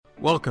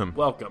Welcome.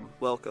 Welcome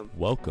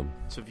Welcome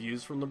to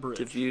Views from the Bridge.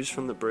 To Views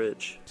from the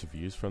Bridge. to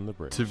Views from the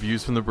Bridge. To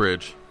Views from the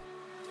Bridge.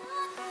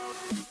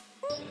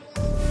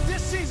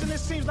 This season, it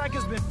seems like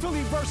it's been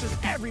Philly versus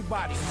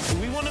everybody. Do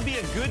we want to be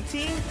a good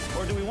team,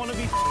 or do we want to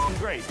be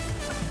great?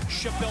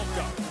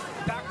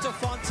 Shabelko. Back to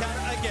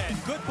Fontana again.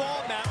 Good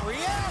ball, Matt Riel.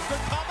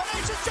 Good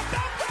combination.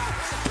 Shabelko!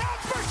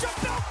 Counts for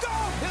Shabelko!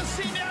 He'll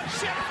see now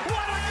shit.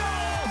 What a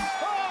goal!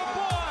 Oh,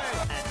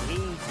 boy! And he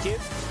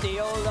dips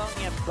the old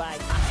onion bag.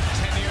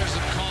 10 years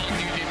of calling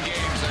Union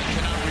games, I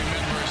cannot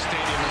remember a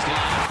stadium as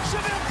loud.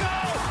 Shabelko!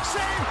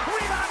 Save!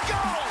 Rebound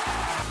goal!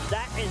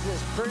 That is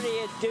as pretty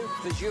a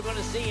dupe as you're going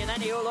to see in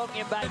any old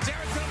onion bag.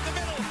 Derek from the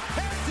middle.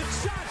 Harrison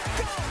shot.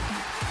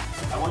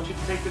 Goal! I want you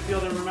to take the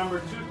field and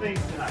remember two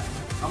things tonight.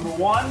 Number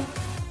one,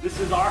 this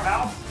is our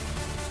house.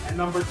 And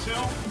number two,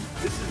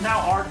 this is now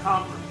our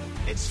conference.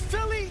 It's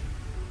Philly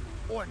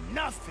or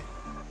nothing.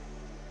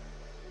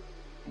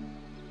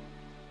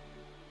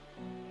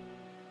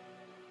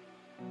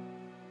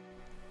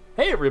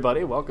 Hey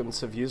everybody, welcome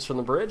to Views from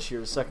the Bridge,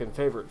 your second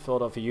favorite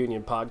Philadelphia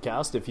Union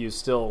podcast, if you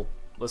still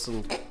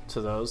listen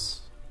to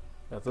those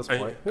at this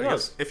point. Who I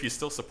knows? guess if you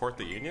still support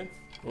the Union.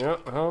 Yeah,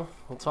 well,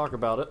 we'll talk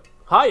about it.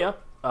 Hiya!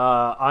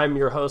 I'm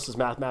your host, is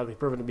mathematically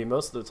proven to be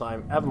most of the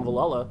time, Evan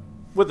Villella,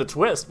 with a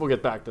twist. We'll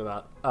get back to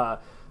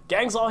that.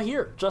 Gang's all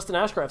here. Justin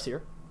Ashcraft's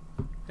here.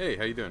 Hey,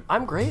 how you doing?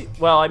 I'm great.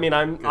 Well, I mean,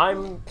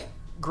 I'm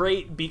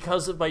great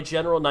because of my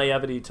general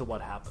naivety to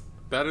what happened.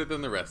 Better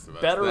than the rest of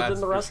us. Better That's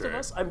than the for rest sure. of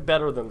us? I'm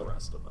better than the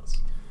rest of us.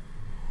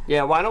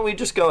 Yeah, why don't we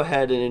just go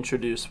ahead and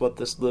introduce what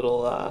this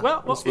little,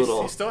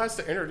 He still has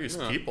to introduce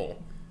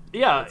people.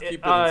 Yeah,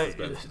 keep it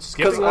in suspense.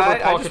 skipping over I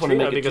Paul just wanna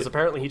Katrina make it because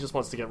apparently he just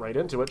wants to get right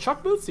into it.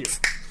 Chuck Booth's here.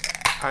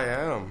 I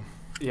am.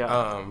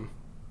 Yeah.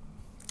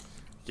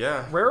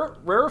 Yeah.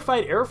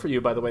 Rarefied air for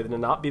you, by the way, to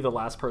not be the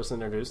last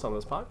person introduced on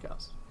this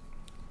podcast.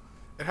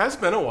 It has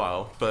been a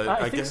while, but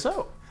I think guess,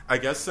 so. I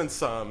guess since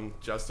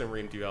Justin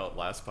reamed you out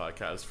last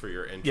podcast for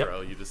your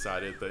intro, you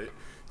decided that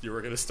you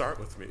were going to start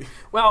with me.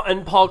 Well,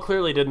 and Paul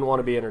clearly didn't want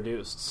to be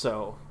introduced,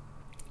 so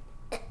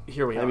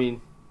here we are. I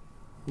mean,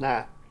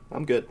 nah,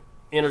 I'm good.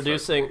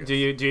 Introducing. Do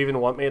you even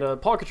want me to?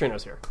 Paul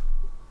Katrina's here.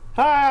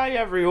 Hi,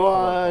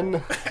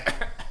 everyone.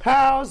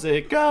 How's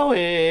it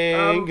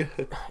going?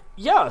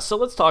 Yeah, so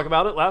let's talk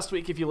about it. Last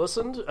week, if you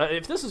listened,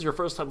 if this is your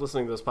first time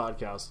listening to this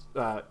podcast,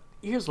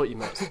 here's what you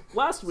missed.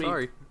 Last week,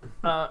 Sorry.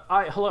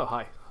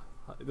 hi.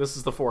 This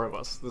is the four of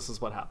us. This is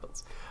what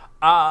happens.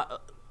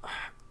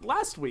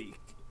 Last week,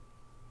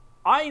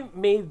 I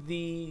made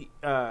the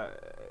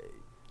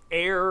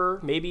error,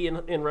 maybe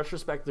in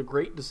retrospect, the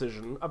great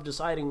decision of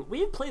deciding we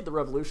had played the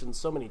Revolution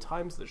so many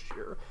times this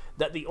year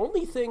that the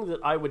only thing that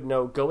I would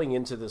know going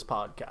into this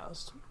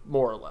podcast,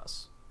 more or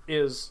less,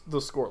 is the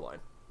scoreline.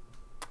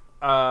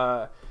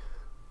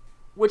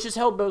 Which is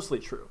held mostly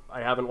true.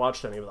 I haven't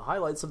watched any of the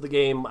highlights of the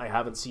game. I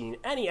haven't seen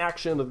any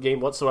action of the game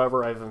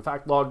whatsoever. I've, in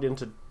fact, logged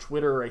into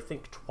Twitter, I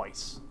think,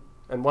 twice.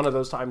 And one of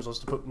those times was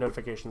to put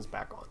notifications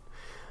back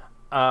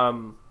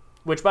on.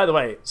 Which, by the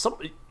way,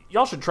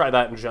 y'all should try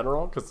that in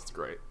general, because it's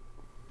great.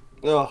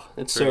 Oh,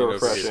 it's so Pretty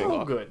refreshing.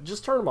 So good.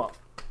 Just turn them off.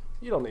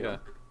 You don't need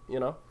them, you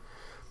know?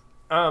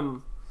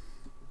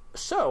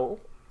 So,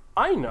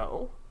 I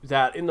know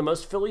that in the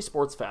most Philly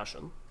sports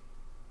fashion,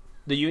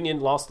 the Union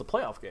lost the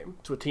playoff game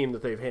to a team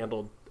that they've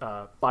handled,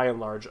 by and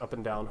large, up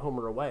and down, home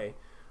or away,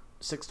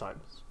 6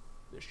 times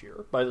this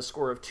year, by the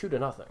score of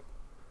 2-0.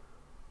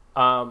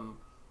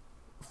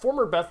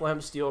 Former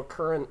Bethlehem Steel,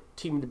 current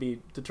team to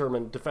be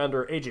determined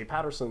defender A.J.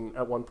 Patterson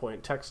at one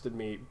point texted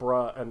me,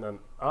 bruh, and then,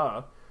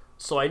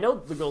 So I know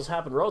the goals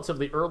happened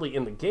relatively early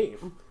in the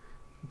game,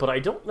 but I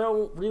don't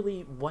know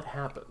really what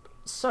happened.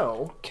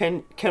 So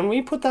Can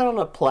we put that on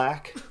a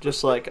plaque?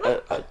 Just like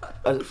a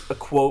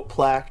quote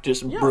plaque,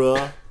 just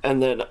bruh,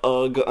 and then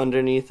ugh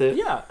underneath it?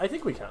 yeah, I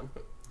think we can.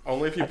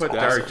 Only if you put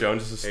awesome. Derek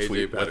Jones' AJ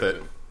tweet with it.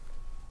 Patterson.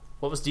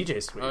 What was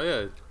DJ's tweet? Oh,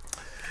 yeah.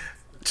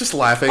 Just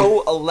laughing.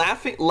 Oh, a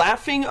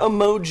laughing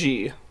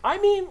emoji. I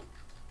mean,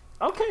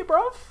 okay,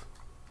 bruv.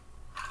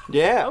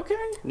 Yeah. Okay.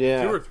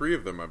 Yeah. 2 or 3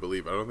 of them, I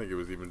believe. I don't think it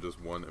was even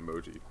just one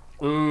emoji.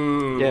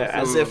 Yeah,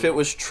 as if it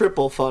was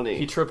triple funny.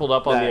 He tripled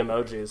up on That- the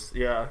emojis.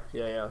 Yeah.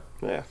 Yeah.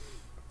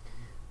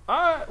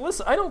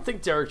 Listen, I don't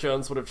think Derek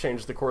Jones would have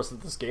changed the course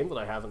of this game that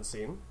I haven't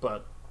seen,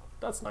 but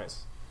that's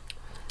nice.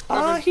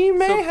 He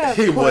may have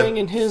he playing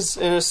would.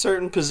 in a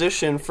certain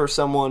position for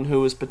someone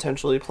who is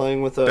potentially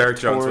playing with a Derek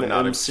Jones torn would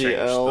not have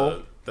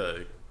MCL.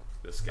 changed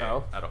this game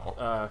Oh. at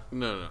all.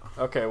 No.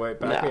 Okay, wait,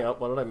 back Nah. me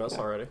up. What did I miss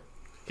already?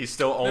 He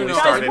still only no.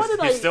 Guys, started.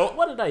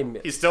 what did I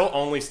miss? He still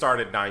only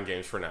started 9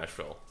 games for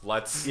Nashville.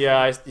 Let's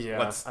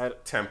Let's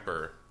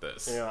temper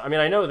this. Yeah, I mean,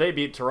 I know they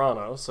beat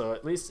Toronto, so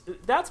at least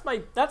that's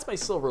my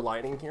silver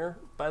lining here.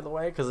 By the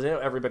way, because I know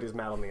everybody's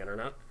mad on the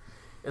internet,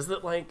 is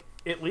that like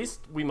at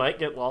least we might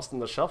get lost in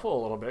the shuffle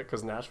a little bit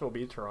because Nashville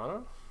beat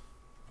Toronto.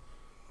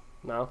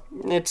 No,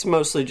 It's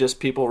mostly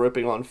just people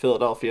ripping on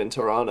Philadelphia and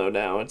Toronto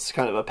now. It's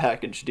kind of a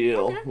package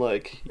deal. Okay.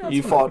 Like, That's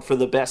you fine. fought for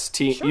the best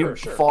team. Sure, you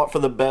sure. fought for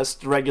the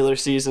best regular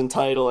season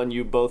title, and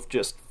you both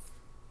just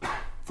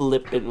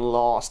flipping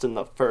lost in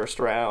the first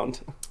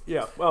round.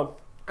 Yeah, well,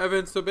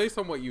 Evan, so based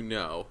on what you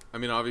know, I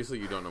mean, obviously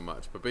you don't know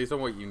much, but based on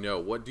what you know,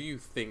 what do you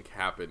think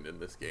happened in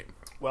this game?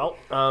 well,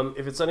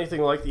 if it's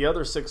anything like the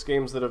other 6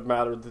 games that have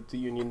mattered that the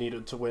Union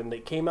needed to win,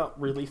 they came out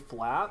really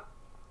flat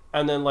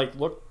and then, like,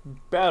 looked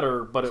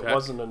better, but it Check.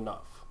 wasn't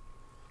enough.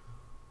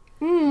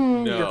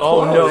 No.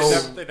 Oh, no.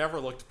 They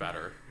never looked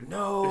better.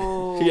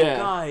 No, Yeah.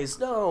 guys,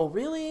 no,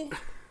 really?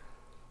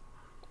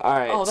 All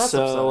right, Oh, that's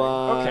so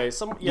upsetting. Okay,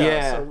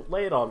 so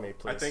lay it on me,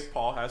 please. I think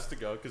Paul has to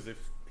go because if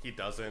he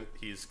doesn't,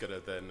 he's gonna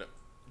then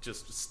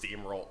just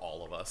steamroll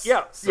all of us.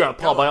 Yeah, So yeah,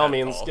 Paul, go by all ahead,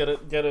 means, Paul. get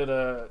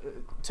it,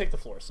 take the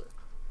floor, sir.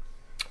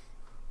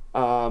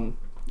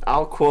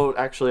 I'll quote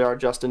actually our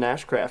Justin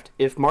Ashcraft.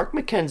 If Mark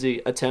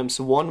McKenzie attempts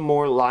one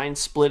more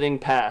line-splitting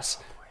pass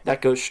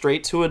that goes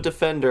straight to a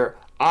defender,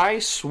 I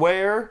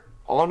swear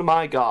on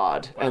my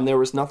God. Wow. And there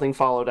was nothing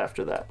followed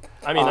after that.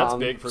 I mean, that's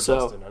big for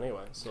Justin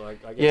anyway, so I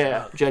get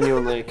that.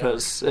 Genuinely,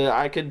 because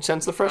I could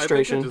sense the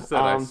frustration. I think I just said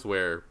I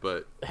swear,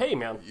 but hey,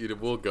 man,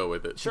 we'll go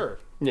with it. Sure.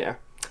 Yeah.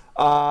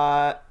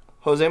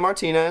 Jose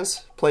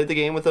Martinez played the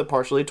game with a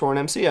partially torn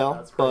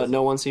MCL, but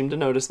no one seemed to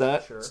notice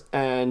that,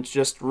 and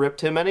just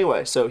ripped him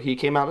anyway. So he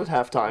came out at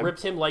halftime.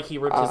 Ripped him like he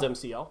ripped his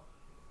MCL?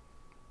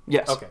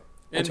 Yes. Okay.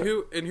 And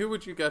who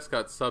would you guess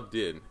got subbed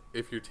in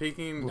if you're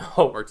taking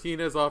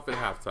Martinez off at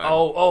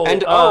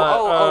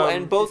halftime?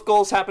 And both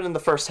goals happened in the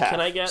first half.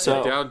 Can I get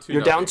so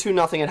you're down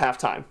 2-0 at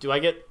halftime? Do I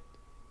get?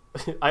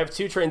 I have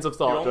 2 trains of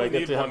thought. You only Do I get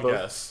need to have one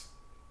both? guess.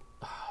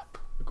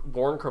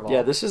 Warren Craval.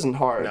 Yeah, this isn't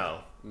hard. No.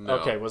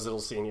 Okay, was it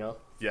Ilsinho?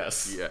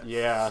 Yes.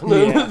 Yeah.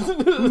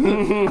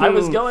 I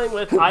was going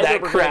with either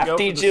that we're going to go for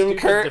crafty the Jim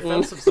stupid Curtin.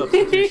 defensive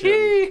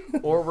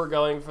substitution, or we're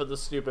going for the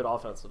stupid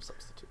offensive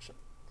substitution.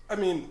 I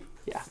mean,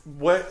 yeah.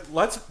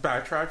 Let's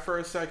backtrack for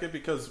a second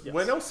because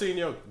when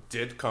Ilsinho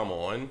did come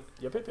on,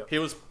 he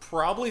was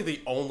probably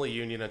the only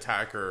Union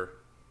attacker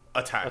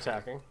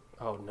attacking.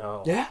 Oh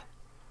no. Yeah.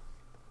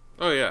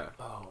 Oh yeah.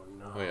 Oh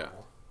no. Oh yeah.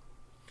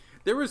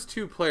 There was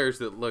 2 players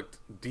that looked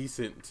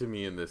decent to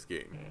me in this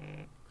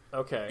game.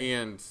 Okay.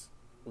 And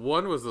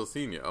one was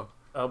Ilsinho.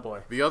 Oh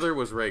boy. The other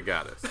was Ray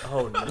Gaddis.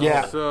 Oh no.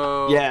 Yeah.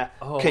 So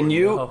Can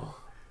you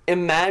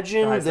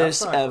imagine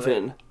this,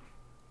 Evan? Great.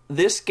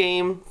 This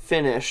game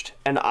finished,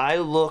 and I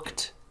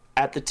looked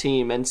at the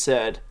team and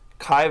said,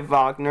 Kai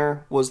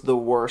Wagner was the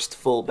worst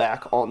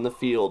fullback on the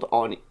field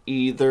on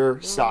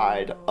either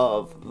side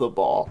of the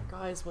ball.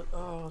 Guys, what?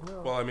 Oh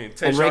no. Well, I mean,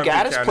 and Ray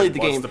Gaddis played the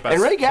game,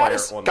 and Ray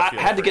Gaddis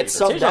had to get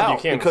subbed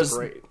out because.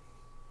 Great.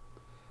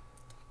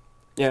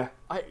 Yeah,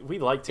 we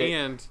liked it.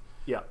 And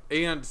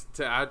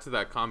to add to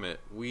that comment,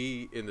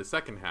 we in the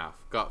second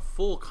half got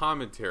full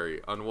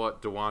commentary on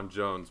what DeJuan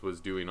Jones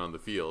was doing on the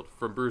field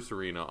from Bruce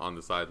Arena on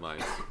the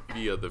sidelines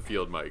via the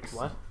field mics.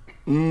 What?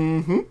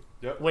 Mm-hmm.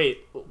 Yep.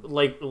 Wait,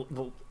 like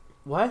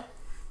what?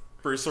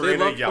 Bruce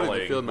Arena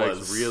yelling the field mics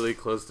was really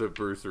close to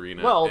Bruce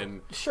Arena. Well,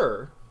 and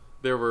sure.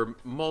 There were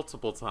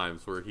multiple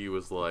times where he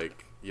was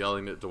like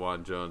yelling at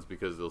DeJuan Jones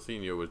because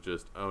Ilsinho was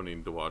just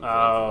owning DeJuan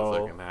Jones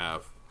in the second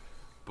half.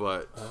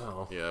 But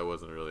yeah, it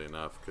wasn't really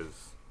enough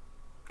because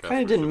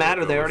kind of didn't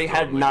matter. They already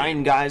had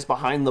 9 guys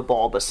behind the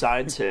ball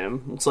besides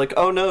him. It's like,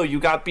 oh no, you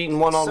got beaten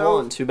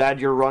 1-on-1. Too bad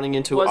you're running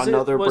into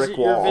another brick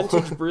wall. Was it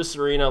your vintage Bruce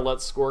Arena,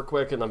 let's score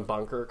quick and then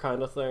bunker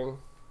kind of thing?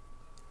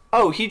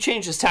 Oh, he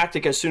changed his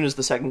tactic as soon as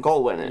the second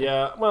goal went in.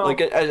 Yeah, well,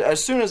 like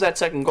as soon as that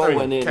second goal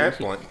went in,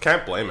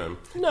 can't blame him.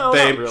 No,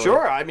 not really.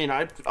 Sure. I mean,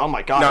 oh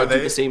my God, I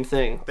did the same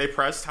thing. They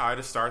pressed high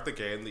to start the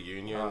game. The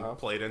Union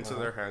played into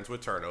their hands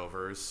with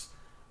turnovers.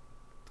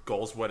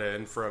 Goals went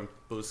in from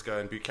Buska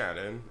and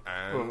Buchanan,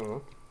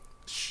 and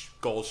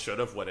goals should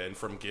have went in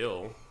from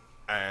Gill,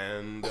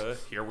 and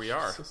here we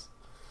are.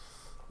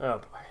 Oh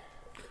boy.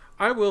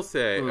 I will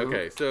say,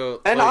 okay, so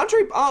and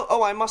Andre.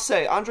 I must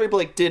say, Andre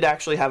Blake did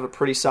actually have a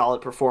pretty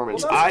solid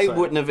performance. Well, I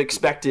wouldn't have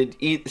expected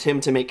him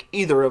to make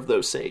either of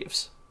those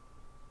saves.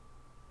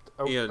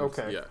 Yeah,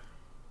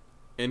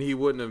 and he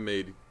wouldn't have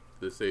made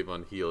the save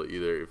on Heel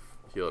either if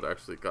Heel had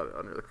actually got it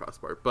under the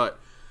crossbar. But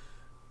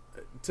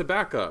to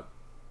back up,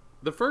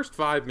 the first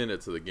 5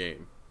 minutes of the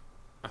game,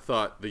 I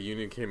thought the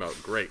Union came out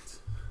great.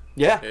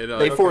 Yeah,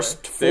 they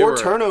forced 4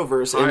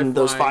 turnovers in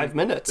those 5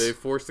 minutes. They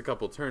forced a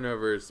couple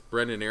turnovers.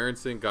 Brendan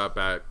Aronson got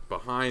back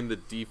behind the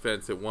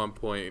defense at one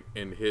point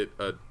and hit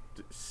a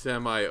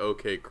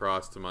semi-okay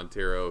cross to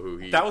Montero,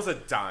 That was a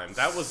dime.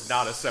 That was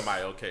not a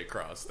semi-okay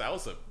cross. That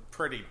was a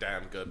pretty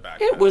damn good back.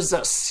 It was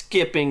a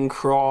skipping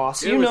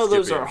cross.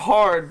 Those are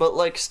hard,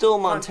 but still,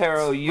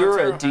 Montero, you're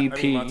a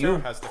DP.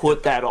 You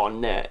put that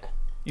on net.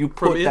 You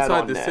put that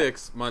on net. From inside the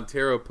 6,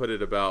 Montero put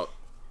it about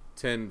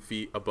 10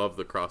 feet above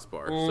the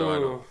crossbar, so I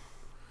don't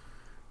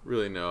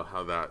really know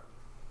how that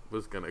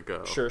was going to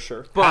go.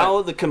 Sure. But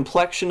how the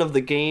complexion of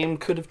the game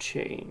could have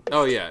changed.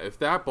 Oh, yeah. If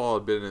that ball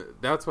had been...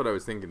 That's what I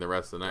was thinking the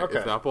rest of the night. Okay.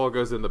 If that ball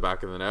goes in the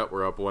back of the net,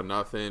 we're up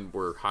 1-0,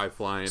 we're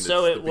high-flying,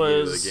 so it's the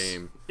beginning of the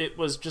game. It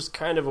was just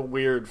kind of a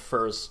weird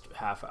first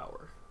half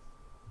hour.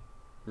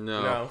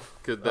 No.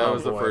 Because that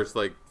was the first,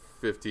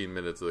 15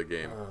 minutes of the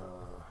game.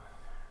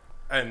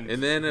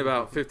 And then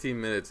about 15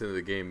 minutes into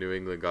the game, New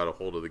England got a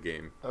hold of the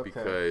game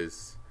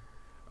because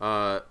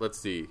Let's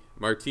see.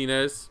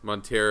 Martinez,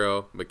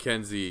 Montero,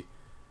 McKenzie.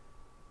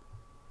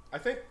 I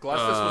think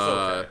Glessis was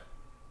okay.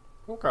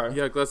 Okay.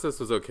 Yeah, Glessis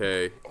was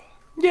okay.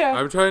 Yeah.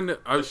 I'm trying to.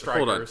 Hold on.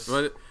 strikers.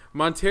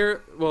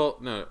 Montero. Well,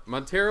 no.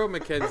 Montero,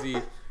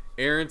 McKenzie,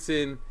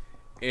 Aronson,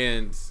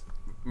 and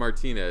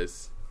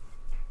Martinez.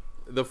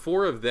 The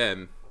four of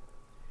them,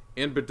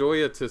 and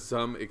Bedoya to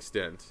some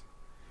extent,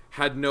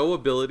 had no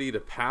ability to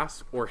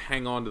pass or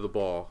hang on to the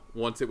ball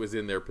once it was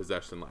in their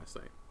possession last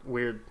night.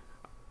 Weird.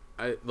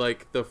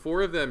 The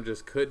four of them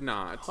just could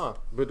not. Huh.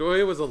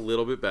 Bedoya was a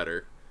little bit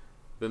better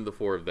than the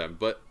four of them,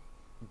 but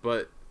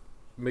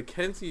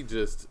McKenzie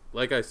just,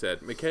 like I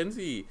said,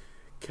 McKenzie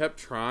kept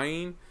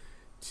trying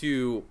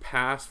to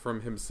pass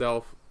from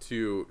himself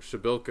to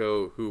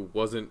Shabilko, who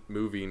wasn't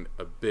moving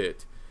a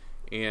bit,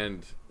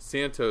 and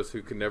Santos,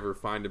 who could never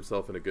find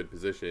himself in a good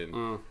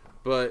position.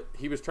 But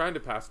he was trying to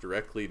pass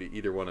directly to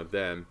either one of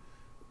them,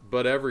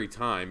 but every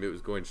time it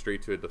was going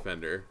straight to a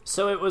defender.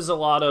 So it was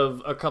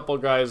a couple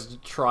guys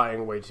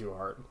trying way too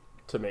hard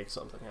to make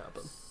something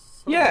happen.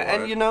 Yeah,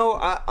 and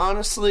I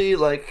honestly,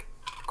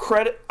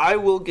 credit. I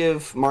will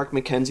give Mark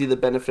McKenzie the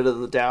benefit of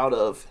the doubt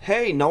of,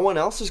 hey, no one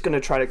else is going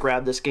to try to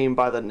grab this game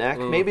by the neck.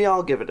 Maybe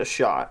I'll give it a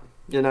shot.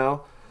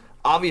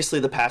 Obviously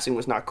the passing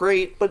was not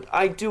great, but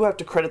I do have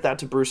to credit that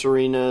to Bruce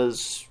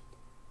Arena's,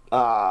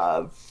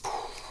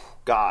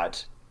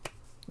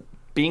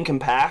 being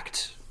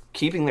compact,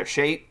 keeping their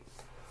shape,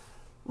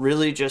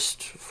 really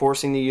just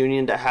forcing the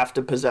Union to have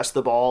to possess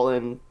the ball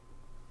and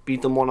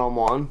beat them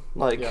one-on-one.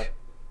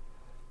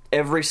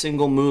 Every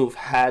single move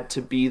had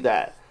to be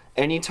that.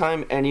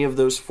 Anytime any of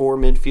those four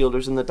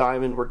midfielders in the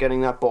diamond were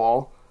getting that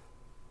ball,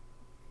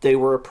 they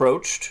were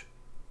approached,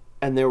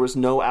 and there was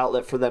no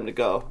outlet for them to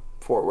go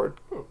forward.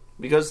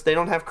 Because they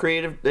don't have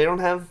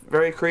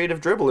very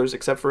creative dribblers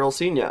except for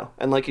Ilsinho.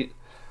 And like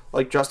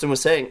Justin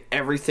was saying,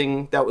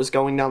 everything that was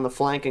going down the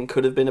flank and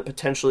could have been a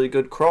potentially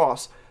good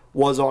cross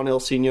was on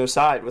Ilsinho's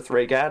side with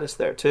Ray Gaddis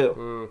there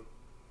too.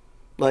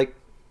 Alright,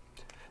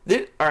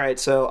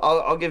 so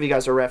I'll give you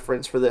guys a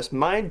reference for this.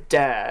 My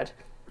dad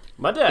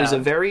is a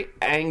very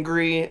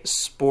angry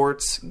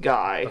sports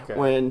guy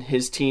when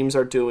his teams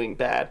are doing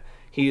bad.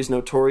 He is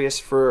notorious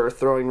for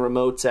throwing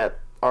remotes at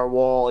our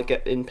wall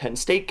in Penn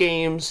State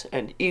games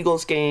and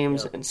Eagles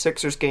games and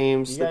Sixers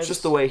games. That's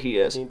just the way he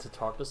is. Need to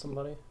talk to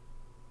somebody?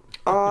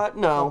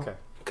 No,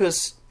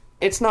 because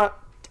it's not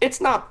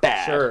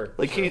bad. Sure.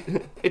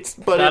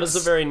 That is a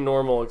very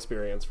normal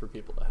experience for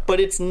people to have. But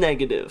it's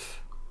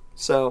negative.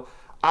 So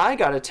I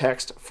got a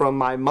text from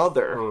my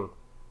mother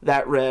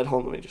that read,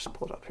 hold on, let me just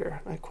pull it up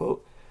here. I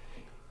quote,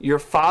 "Your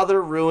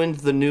father ruined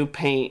the new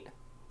paint.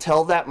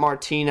 Tell that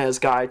Martinez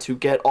guy to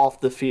get off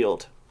the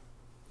field."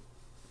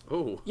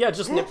 Oh. Yeah,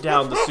 just nip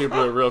down the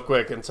Subaru real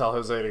quick and tell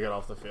Jose to get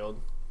off the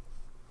field.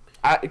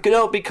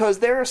 Because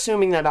they're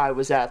assuming that I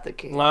was at the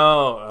game.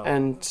 Oh.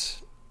 And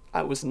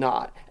I was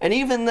not. And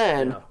even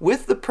then,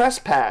 with the press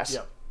pass,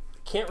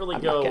 can't really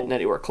I'm go. not getting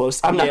anywhere close.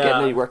 I'm not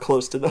getting anywhere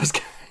close to those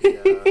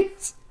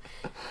guys.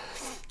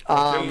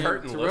 And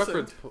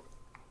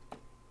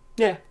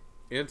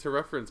to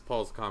reference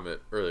Paul's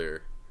comment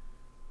earlier,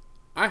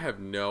 I have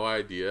no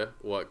idea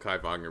what Kai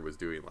Wagner was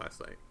doing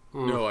last night.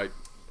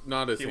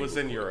 Not a He was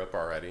in Europe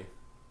already.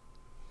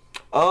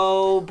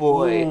 Oh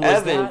boy, Ooh,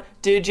 Evan,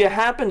 did you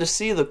happen to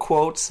see the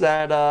quotes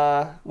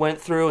that went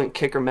through in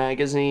Kicker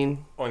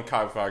magazine? On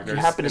Kai Wagner's you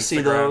happen to Instagram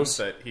see those?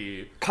 That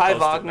he Kai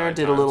Wagner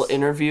did a little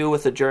interview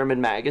with a German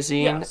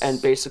magazine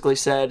and basically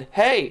said,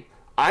 "Hey,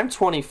 I'm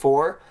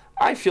 24.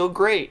 I feel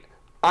great.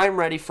 I'm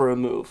ready for a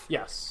move.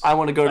 Yes. I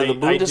want to go to the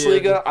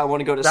Bundesliga. I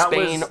want to go to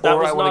Spain,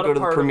 or I want to go to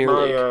the Premier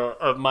League."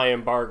 Of my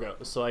embargo,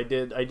 so I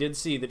did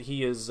see that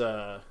he is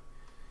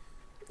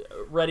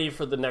ready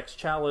for the next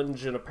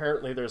challenge, and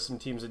apparently there's some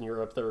teams in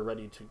Europe that are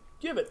ready to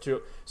give it to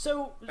him.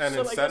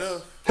 Instead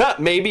of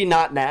maybe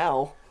not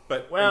now,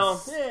 but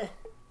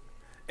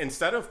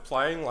instead of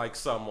playing like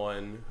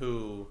someone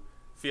who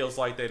feels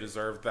like they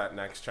deserve that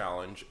next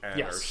challenge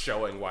and are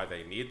showing why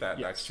they need that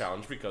next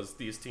challenge, because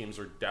these teams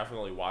are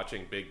definitely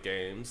watching big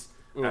games,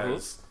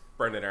 as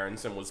Brendan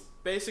Aronson was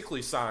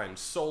basically signed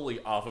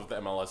solely off of the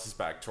MLS's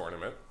back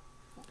tournament.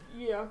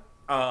 Yeah.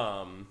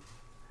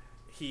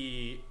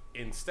 He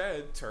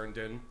instead turned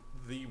in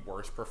the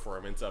worst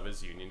performance of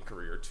his Union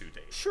career to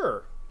date.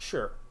 Sure.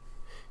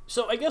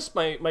 So I guess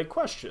my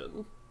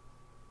question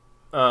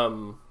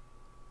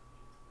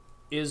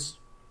is,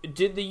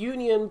 did the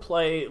Union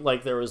play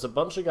like there was a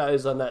bunch of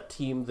guys on that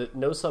team that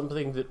know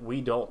something that we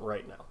don't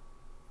right now?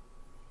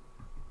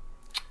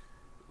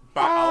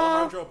 By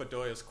Alejandro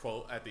Bedoya's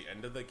quote at the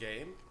end of the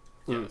game,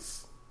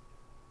 yes.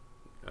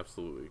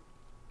 Absolutely.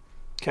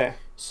 Okay.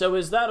 So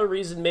is that a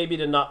reason maybe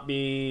to not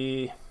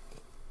be...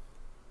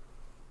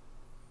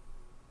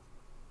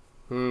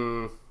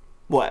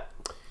 What?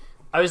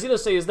 I was going to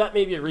say, is that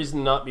maybe a reason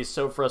to not be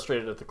so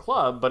frustrated at the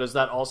club, but is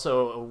that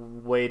also a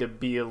way to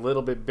be a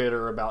little bit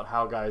bitter about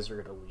how guys are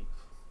going to leave?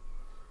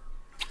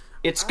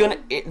 It's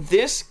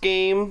this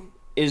game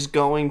is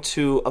going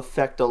to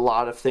affect a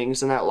lot of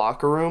things in that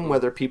locker room,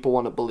 whether people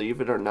want to believe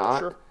it or not.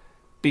 Sure.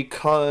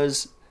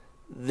 Because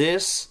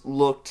this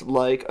looked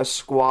like a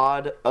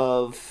squad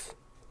of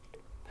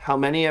how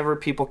many ever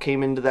people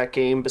came into that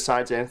game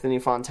besides Anthony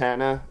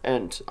Fontana,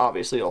 and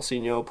obviously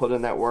Alcino put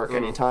in that work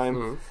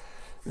anytime,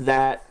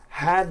 that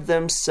had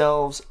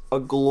themselves a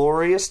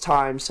glorious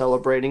time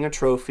celebrating a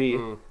trophy,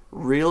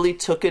 really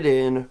took it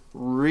in,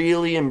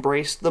 really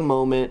embraced the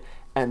moment,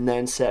 and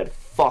then said,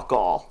 fuck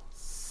all.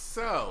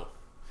 So,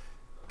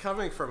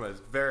 coming from a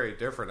very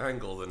different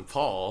angle than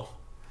Paul,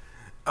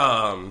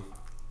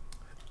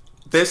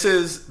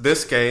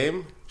 this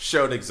game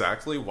showed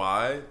exactly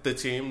why the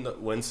team that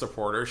wins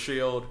Supporter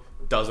Shield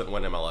doesn't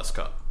win MLS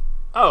Cup.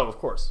 Oh, of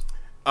course.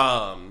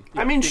 I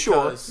mean,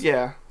 sure,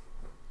 yeah.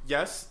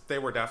 Yes, they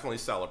were definitely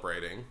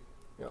celebrating.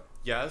 Yeah.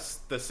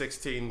 Yes, the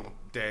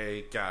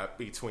 16-day gap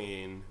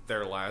between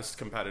their last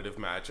competitive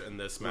match and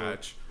this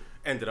match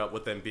ended up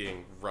with them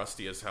being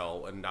rusty as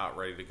hell and not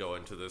ready to go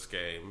into this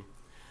game.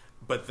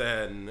 But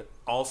then,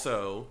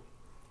 also,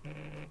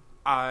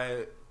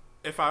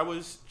 if I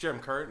was Jim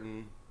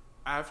Curtin,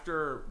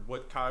 after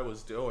what Kai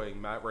was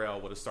doing, Matt Real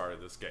would have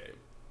started this game.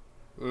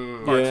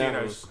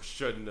 Martinez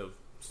shouldn't have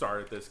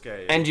started this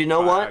game. And you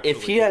know what?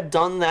 If he had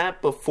done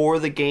that before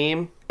the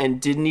game and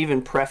didn't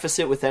even preface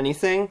it with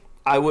anything,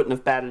 I wouldn't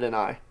have batted an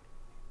eye.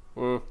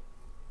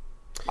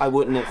 I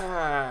wouldn't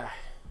have.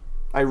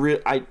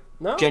 I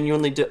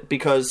genuinely did,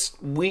 because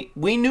we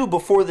knew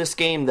before this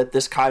game that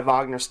this Kai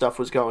Wagner stuff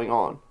was going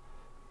on.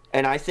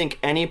 And I think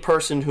any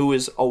person who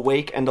is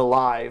awake and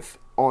alive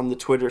on the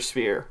Twitter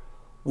sphere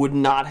would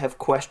not have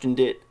questioned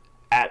it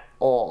at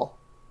all.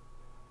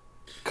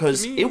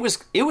 Because it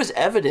was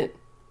evident.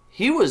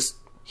 He was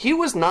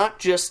not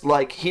just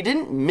like, he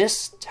didn't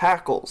miss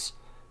tackles.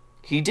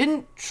 He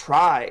didn't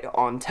try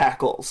on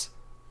tackles.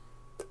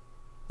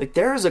 Like,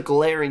 there is a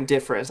glaring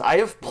difference. I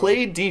have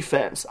played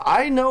defense.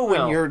 I know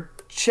when you're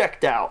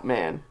checked out,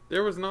 man.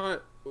 There was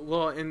not,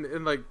 well,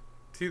 and like,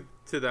 to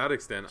that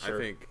extent, I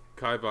think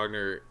Kai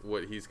Wagner,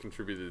 what he's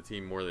contributed to the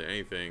team more than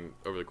anything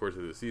over the course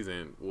of the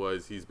season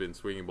was he's been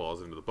swinging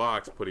balls into the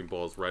box, putting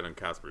balls right on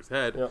Casper's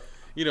head,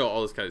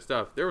 all this kind of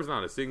stuff. There was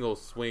not a single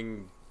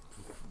swing,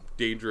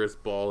 dangerous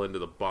ball into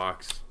the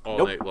box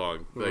all night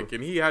long. Like,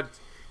 and he had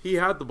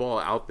the ball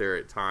out there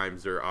at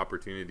times or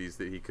opportunities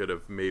that he could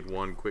have made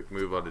one quick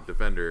move on a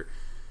defender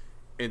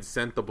and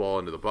sent the ball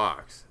into the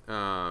box.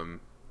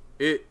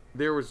 It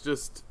was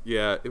just.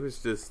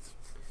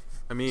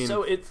 I mean,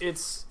 so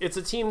it's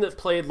a team that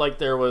played like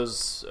there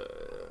was,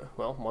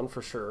 one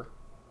for sure.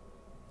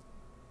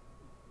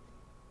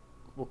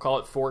 We'll call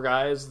it 4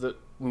 guys that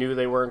knew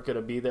they weren't going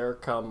to be there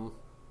come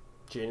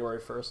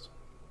January 1st.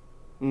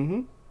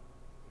 Mm-hmm.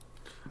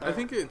 I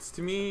think it's,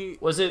 to me,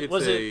 was it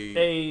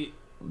a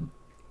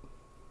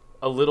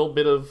little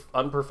bit of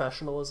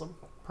unprofessionalism,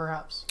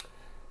 perhaps?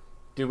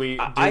 Do we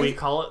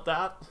call it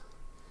that?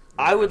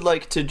 I would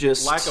like to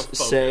just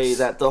say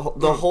that the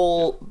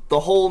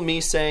whole me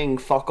saying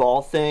fuck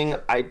all thing,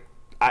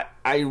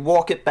 I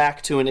walk it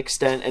back to an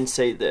extent and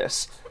say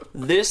this.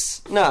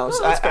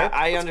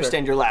 I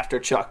understand your laughter,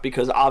 Chuck,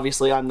 because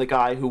obviously I'm the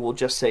guy who will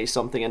just say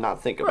something and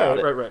not think about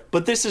it. Right.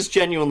 But this is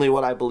genuinely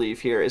what I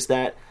believe here, is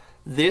that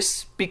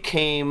this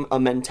became a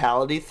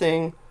mentality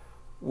thing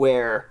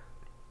where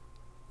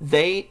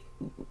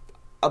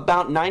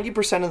about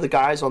 90% of the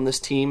guys on this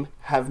team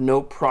have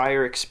no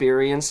prior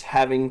experience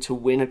having to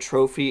win a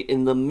trophy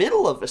in the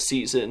middle of a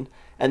season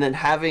and then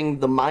having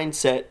the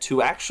mindset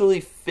to actually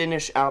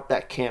finish out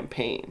that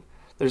campaign.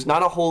 There's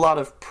not a whole lot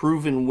of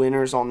proven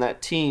winners on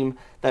that team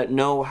that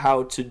know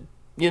how to,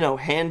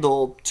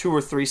 handle 2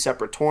 or 3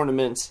 separate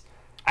tournaments,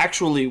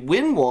 actually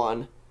win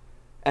one,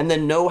 and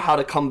then know how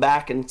to come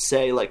back and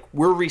say, like,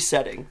 we're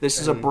resetting. This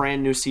is a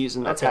brand new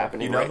season that's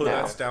happening right now. You know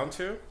who that's down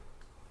to?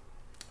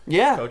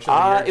 Yeah,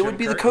 it would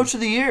be the coach of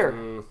the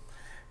year.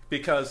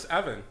 Because,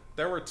 Evan,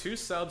 there were 2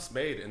 subs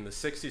made in the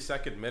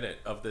 62nd minute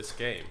of this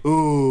game.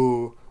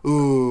 Ooh.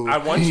 I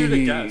want you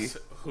to guess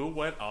who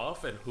went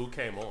off and who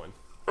came on.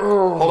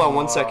 Hold on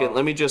 1 second.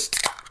 Let me just...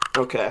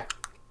 Okay.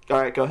 All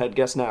right, go ahead.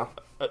 Guess now.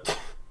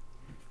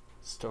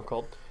 Stone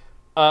Cold.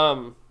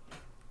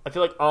 I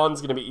feel like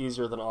on's going to be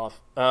easier than off.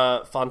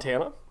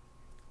 Fontana?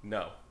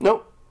 No.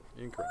 Nope.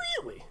 Incorrect.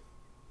 Really?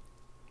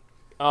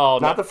 Oh,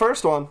 not the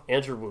first one.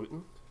 Andrew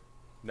Wooten?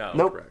 No.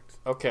 Nope. Correct.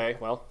 Okay,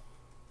 well,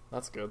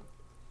 that's good.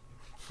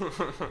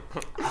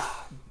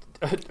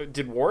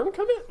 Did Warren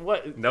come in?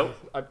 What? Nope.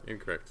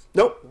 Incorrect.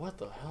 Nope. What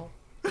the hell?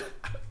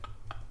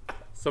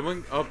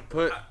 Someone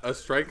put a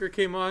striker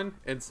came on,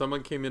 and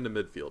someone came into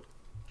midfield.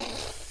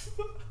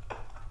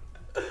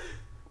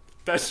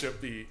 That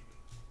should be...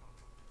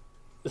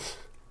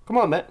 Come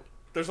on, Matt.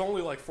 There's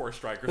only like 4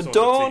 strikers on the team.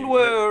 Don't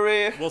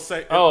worry. We'll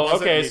say...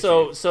 Okay,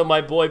 so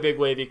my boy Big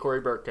Wavy,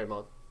 Corey Burke came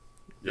on.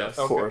 Yes.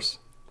 Of course.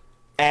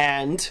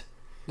 And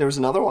there was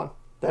another one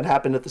that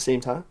happened at the same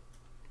time.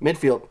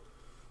 Midfield.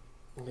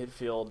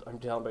 I'm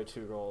down by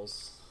 2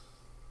 goals.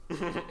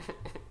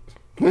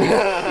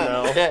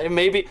 No. Yeah,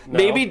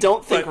 maybe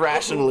don't think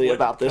rationally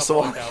about this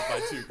one. Down by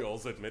 2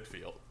 goals in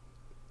midfield.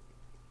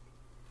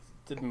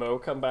 Did Mo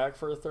come back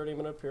for a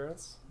 30-minute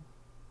appearance?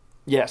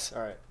 Yes.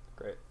 All right,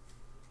 great.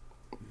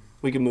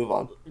 We can move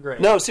on. Great.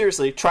 No,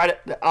 seriously, try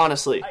to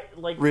honestly.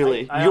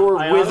 Really, I you're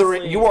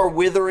honestly- You are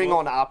withering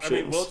on I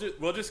options. mean,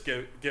 we'll just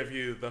give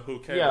you the who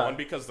came Yeah. on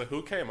because the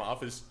who came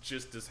off is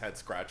just as head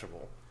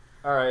scratchable.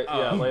 All right,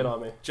 yeah, lay it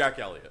on me. Jack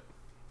Elliott.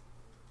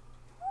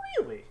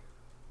 Really?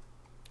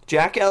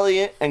 Jack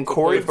Elliott and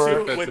Corey With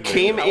Burke two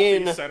came healthy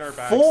in center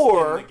backs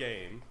for. in the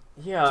game.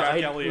 Yeah,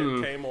 Jack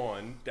Elliott came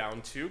on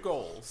down 2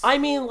 goals I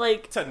mean,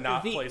 like to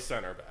not play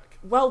center back.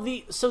 Well,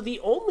 the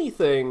only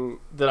thing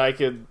that I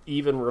could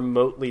even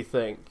remotely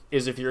think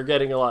is if you're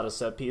getting a lot of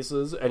set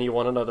pieces and you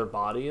want another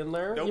body in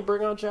there, Nope. you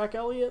bring on Jack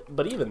Elliott.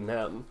 But even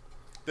then,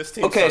 This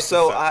team Okay, sucks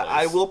so at set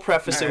I plays. will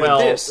preface it well,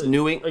 with this: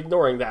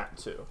 ignoring that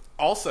too.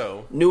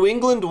 Also, New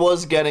England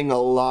was getting a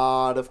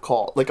lot of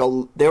call.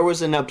 There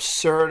was an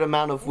absurd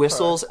amount of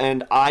whistles,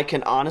 and I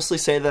can honestly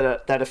say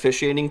that that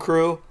officiating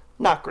crew,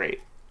 not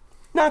great.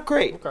 Not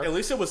great. at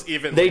least it was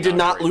even. They did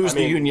not lose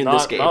the Union not,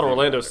 this game. Not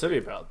Orlando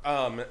City, bad.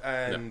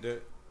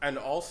 And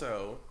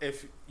also,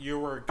 if you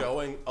were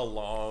going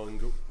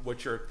along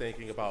what you're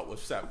thinking about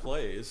with set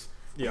plays,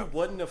 you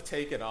wouldn't have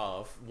taken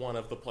off one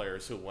of the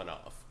players who went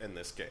off in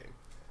this game.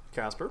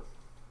 Casper.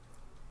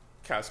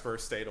 Casper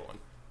stayed on.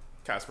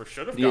 Casper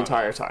should have The gone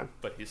entire off, time.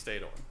 but he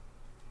stayed on.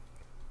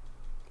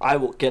 I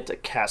will get to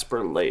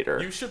Casper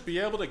later. You should be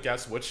able to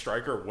guess which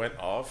striker went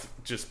off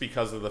just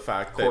because of the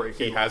fact that Corey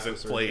he came hasn't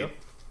off for played Sergio.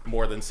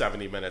 more than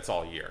 70 minutes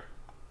all year.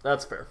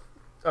 That's fair.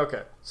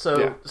 Okay, so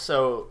Yeah.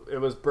 so it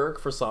was Burke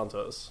for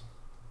Santos.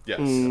 Yes.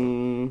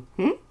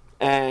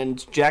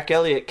 And Jack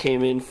Elliott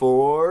came in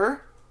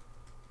for.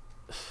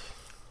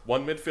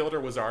 One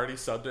midfielder was already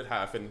subbed at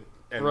half in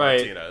Right.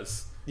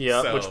 Martinez.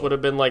 Yeah, So which would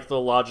have been like the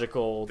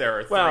logical. There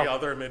are 3 well,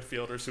 other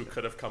midfielders who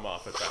could have come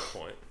off at that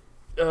point.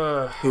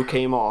 Who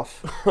came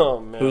off? Oh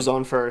man, Who's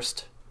on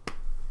first?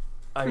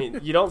 I mean,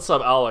 you don't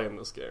sub Ale in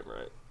this game,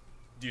 right?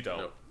 You don't.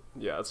 No.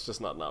 Yeah, it's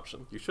just not an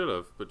option. You should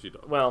have, but you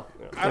don't. Well,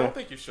 I don't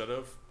think you should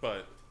have,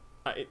 but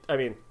I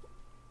mean,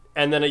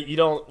 and then you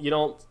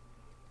don't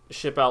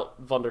ship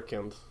out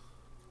Wunderkind.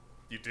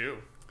 you do.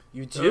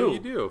 You Oh, do. you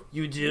do.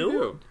 You do. You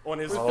do. On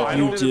his you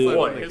final, do.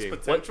 on his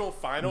potential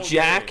final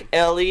Jack game,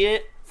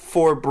 Elliott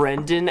for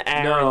Brendan No,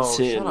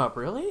 Aronson. shut up.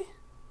 Really?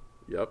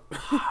 Yep.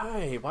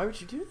 Hey, why would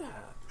you do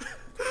that?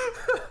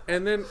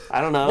 And then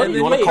I don't know. Wait,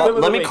 You want to wait, call?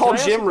 wait, Let me wait, call can I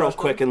ask Jim a real question?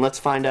 quick and let's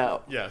find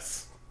out.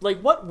 yes, Like,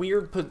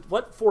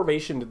 what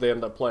formation did they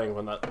end up playing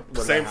when that? When same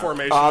that happened?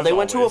 formation. They as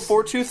went to a always.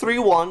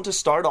 4-2-3-1 to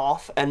start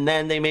off, and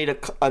then they made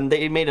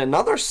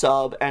another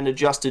sub and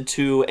adjusted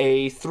to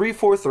a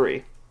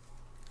 3-4-3.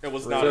 It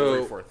was not a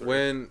so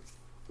 3-4-3.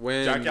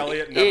 when Jack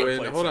Elliott never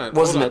played hold on, center.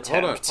 Was an hold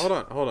on,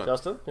 attempt. hold on.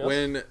 Justin? Yes?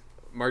 When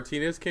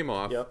Martinez came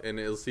off Yep. and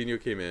Ilsinho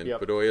came in,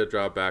 Yep. Bedoya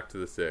dropped back to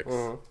the 6,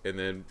 and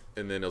then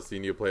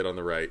Ilsinho played on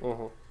the right.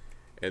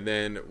 And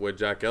then when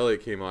Jack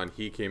Elliott came on,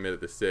 he came in at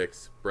the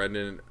 6.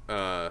 Brendan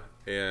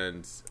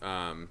and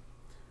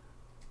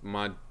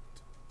Montero?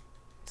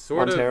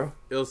 of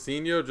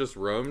Ilsinho just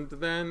roamed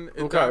then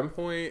at Okay. that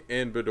point,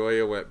 and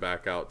Bedoya went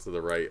back out to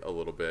the right a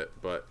little bit,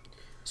 but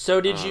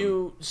So did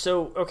you?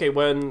 So okay,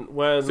 when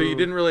so you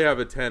didn't really have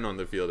a 10 on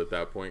the field at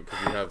that point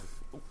because you have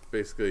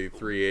basically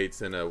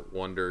 3/8 and a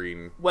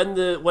wandering. when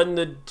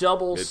the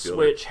double Midfielder.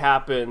 switch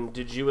happened,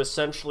 did you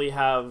essentially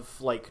have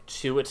like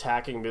 2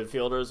 attacking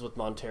midfielders with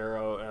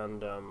Montero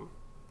and?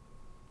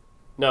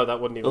 No, that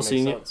wouldn't even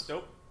Ilsinho? make sense.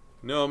 Nope.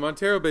 No,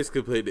 Montero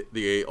basically played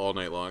the 8 all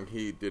night long.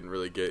 He didn't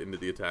really get into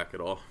the attack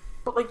at all.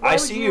 But like, I why would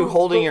see you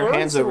holding the your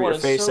hands Aronson over your one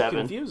is face, so Evan.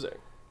 Confusing.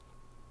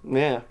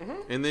 Yeah.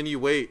 And then you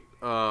wait,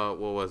 what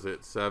was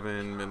it,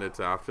 7 minutes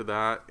after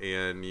that,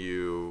 and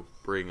you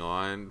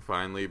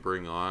finally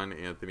bring on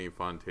Anthony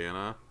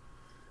Fontana,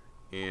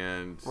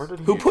 and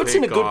Who puts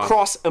in a take good off-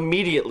 cross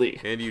immediately?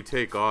 and you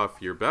take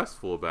off your best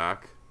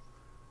fullback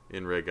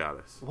in Ray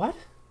Gaddis. What?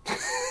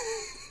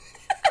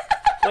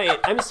 Wait,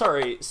 I'm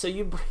sorry. So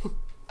you bring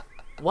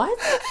what?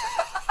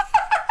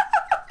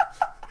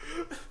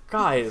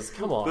 Guys,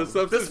 come on. The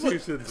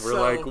substitutions were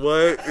so- like,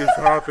 what is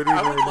happening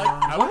I would right like,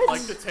 now? I would What?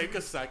 like to take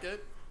a second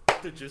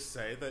to just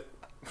say that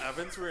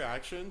Evan's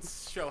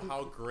reactions show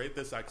how great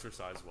this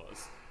exercise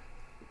was.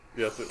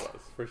 Yes, it was,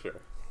 for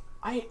sure.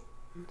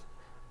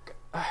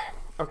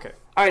 Okay.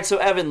 All right, so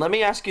Evan, let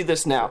me ask you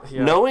this now.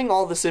 Yeah. Knowing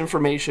all this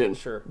information,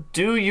 Sure.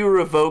 do you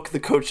revoke the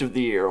Coach of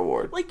the Year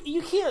award? Like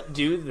you can't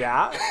do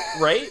that,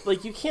 right?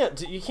 Like you can't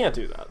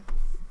do that.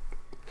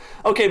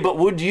 Okay, but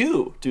would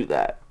you do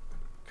that?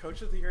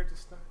 Coach of the year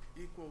does not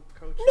equal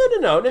coach.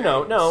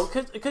 No.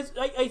 Because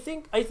I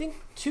think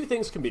 2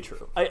 things can be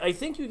true. I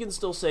think you can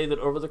still say that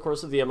over the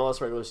course of the MLS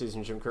regular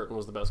season, Jim Curtin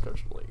was the best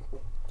coach in the league.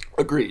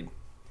 Agreed.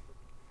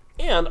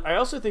 And I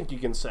also think you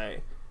can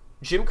say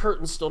Jim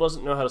Curtin still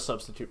doesn't know how to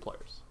substitute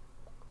players.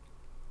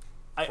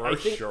 I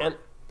think, sure. and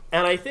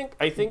I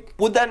think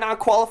Would that not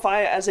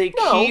qualify as a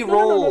No, key no,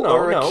 role no,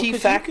 or a 'cause key you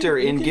factor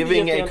can- you in can be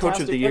giving a a Coach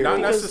of the fantastic- Year? Not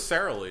Because-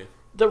 necessarily.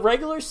 the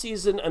regular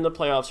season and the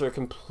playoffs are a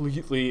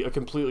completely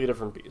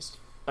different beast.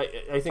 I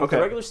think Okay.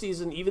 the regular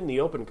season, even the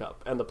Open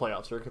Cup, and the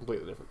playoffs are a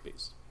completely different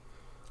beast.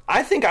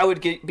 I think I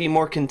would be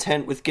more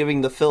content with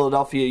giving the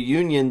Philadelphia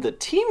Union the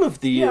Team of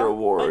the Year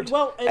award,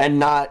 well, and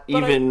not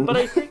But even.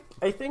 I think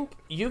I think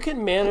you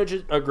can manage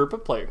a group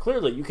of players.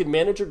 Clearly, you can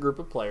manage a group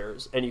of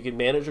players, and you can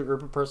manage a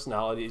group of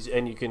personalities,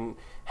 and you can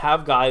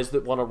have guys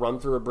that want to run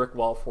through a brick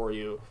wall for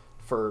you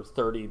for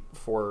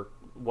 34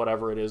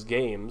 whatever it is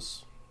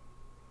games,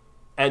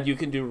 and you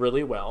can do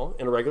really well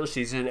in a regular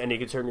season, and you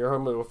can turn your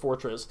home into a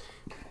fortress.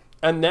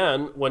 And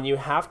then when you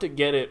have to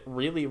get it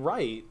really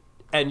right,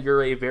 and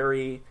you're a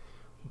very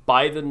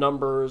by the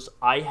numbers,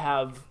 I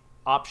have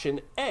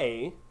option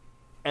A,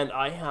 and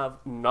I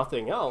have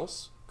nothing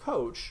else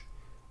coach,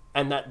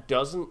 and that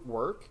doesn't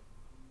work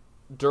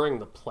during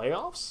the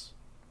playoffs,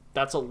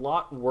 that's a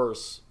lot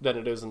worse than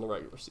it is in the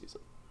regular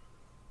season.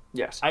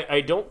 Yes.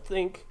 I don't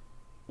think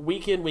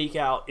week in, week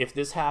out, if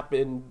this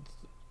happened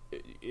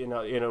in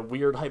a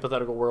weird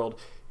hypothetical world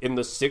in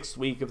the 6th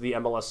week of the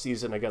MLS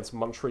season against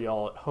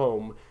Montreal at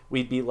home,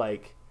 we'd be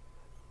like,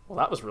 well,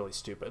 that was really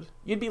stupid.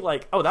 You'd be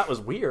like, oh, that was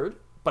weird.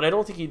 But I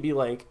don't think you'd be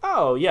like,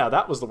 oh, yeah,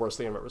 that was the worst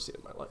thing I've ever seen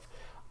in my life.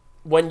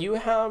 When you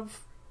have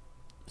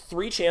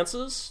 3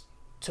 chances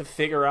to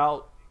figure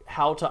out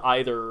how to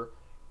either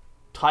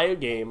tie a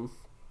game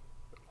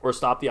or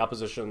stop the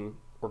opposition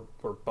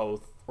or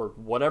both or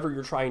whatever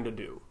you're trying to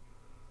do,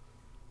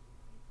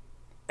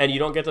 and you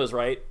don't get those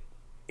right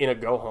in a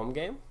go-home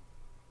game,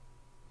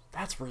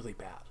 that's really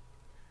bad.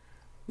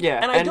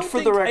 Yeah, and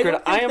for the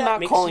record, I am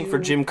not calling for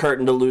Jim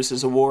Curtin to lose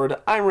his award.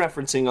 I'm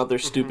referencing other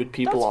stupid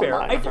people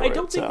online. That's fair. I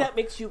don't think that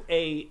makes you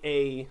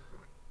a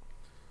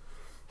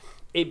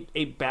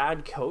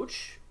bad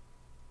coach.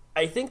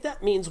 I think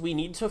that means we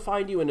need to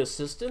find you an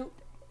assistant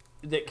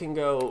that can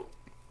go,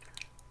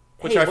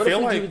 hey, which I what feel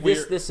if we like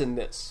do this, and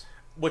this?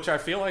 Which I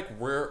feel like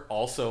we're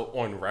also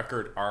on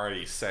record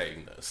already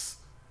saying this.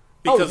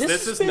 Because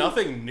this is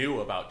nothing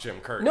new about Jim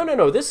Curtin.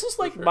 No. This is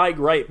like my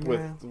gripe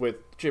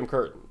with Jim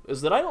Curtin,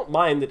 is that I don't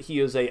mind that he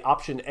is a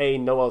option A,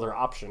 no other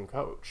option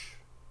coach.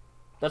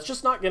 That's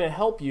just not going to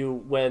help you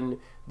when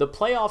the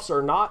playoffs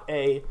are not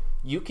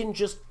you can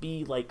just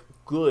be like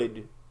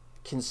good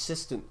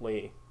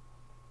consistently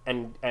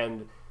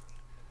and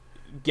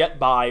get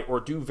by or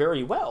do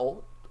very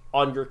well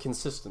on your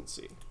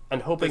consistency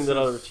and hoping that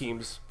other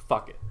teams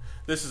fuck it.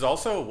 This is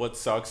also what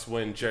sucks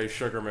when Jay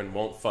Sugarman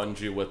won't fund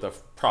you with a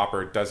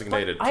proper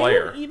designated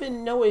player. I don't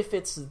even know if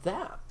it's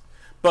that.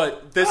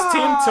 But this team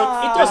took...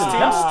 It doesn't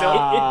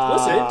help.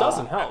 Listen, it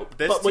doesn't help.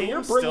 But when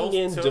you're bringing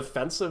in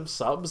defensive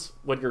subs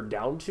when you're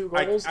down 2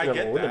 goals in an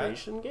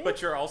elimination game...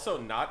 But you're also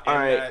not in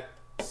that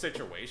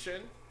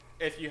situation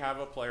if you have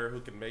a player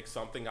who can make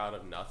something out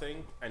of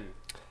nothing. And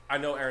I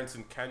know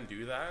Aronson can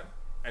do that,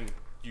 and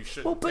you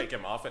shouldn't take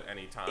him off at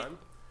any time.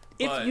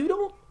 If you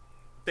don't...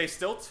 They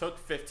still took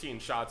 15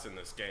 shots in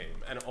this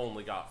game and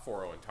only got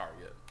 4 on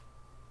target.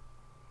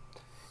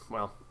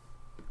 Well...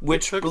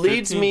 Which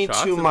leads me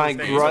to my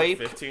gripe.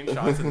 15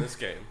 shots in this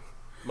game.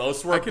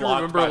 Most were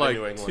blocked by the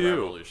New England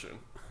Revolution.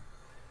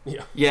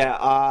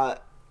 Yeah,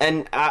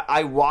 and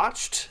I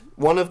watched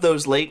one of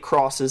those late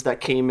crosses that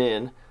came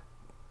in.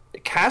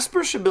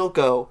 Kasper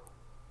Shabilko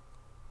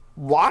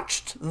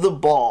watched the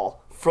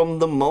ball from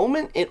the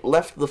moment it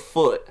left the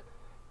foot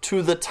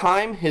to the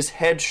time his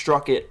head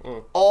struck it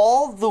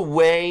all the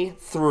way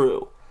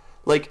through.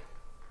 Like,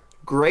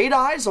 great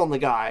eyes on the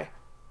guy,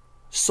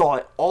 saw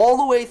it all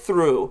the way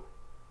through,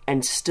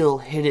 and still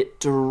hit it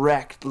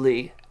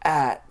directly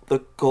at the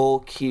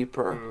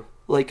goalkeeper.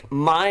 Like,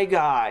 my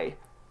guy,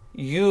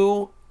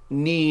 you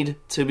need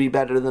to be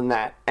better than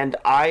that. And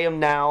I am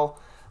now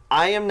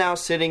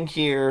sitting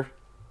here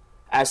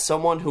as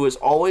someone who has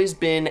always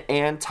been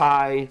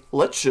anti,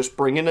 let's just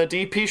bring in a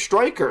DP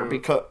striker,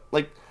 because,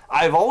 like,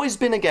 I've always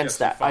been against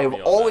that. I have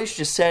always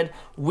just said,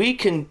 we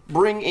can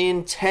bring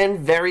in 10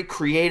 very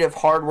creative,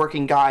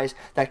 hardworking guys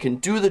that can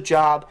do the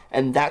job,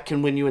 and that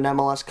can win you an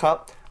MLS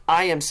Cup.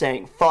 I am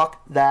saying,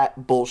 fuck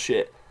that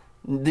bullshit.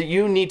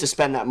 You need to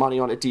spend that money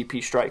on a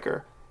DP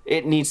striker.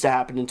 It needs to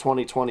happen in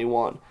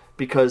 2021.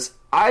 Because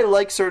I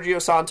like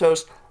Sergio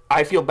Santos.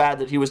 I feel bad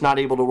that he was not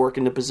able to work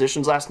into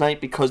positions last night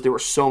because there were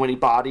so many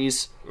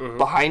bodies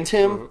behind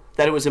him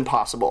that it was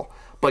impossible.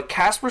 But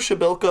Kasper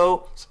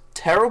Shabilko's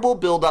terrible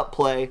build-up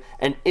play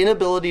and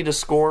inability to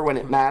score when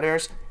it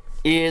matters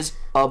is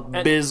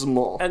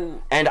abysmal.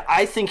 And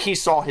I think he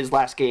saw his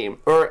last game,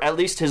 or at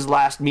least his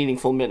last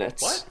meaningful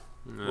minutes. What?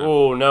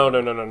 Oh, no.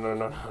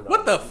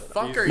 What the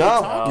fuck are you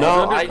talking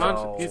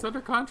about? He's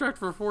under contract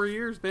for 4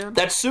 years, man.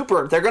 That's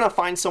super. They're going to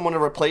find someone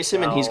to replace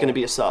him, and he's going to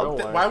be a sub.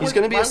 He's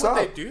going to be a sub.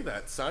 Why would they do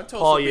that? Santos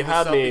will be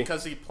the sub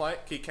because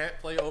he can't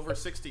play over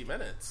 60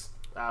 minutes.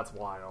 That's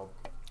wild.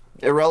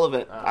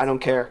 Irrelevant. I don't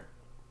care.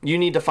 You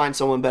need to find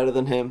someone better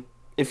than him.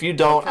 If you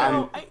don't,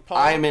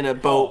 I'm in a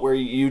boat where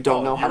you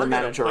don't know how to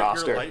manage a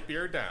roster. Put your light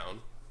beer down.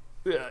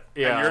 Yeah.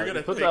 You're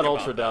gonna put that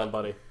ultra down,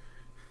 buddy.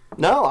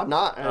 No, I'm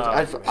not.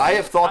 I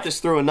have thought this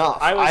through enough.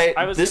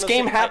 This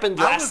game happened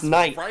last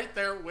night. I was right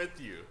there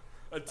with you.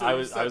 Until I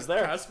was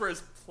there. Kasper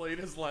has played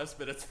his last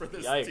minutes for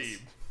this team.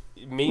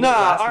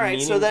 All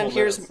right. So then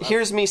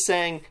here's me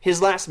saying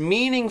his last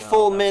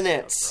meaningful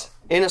minutes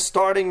in a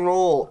starting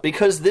role,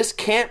 because this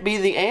can't be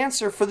the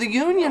answer for the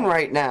Union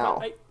right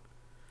now.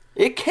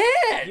 It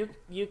can't.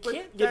 You can't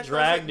That get doesn't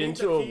dragged mean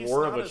into that a he's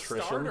war not of a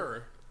attrition.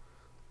 starter.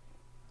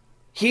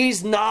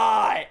 He's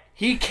not.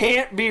 He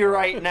can't be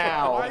right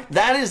now. Why-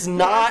 That is why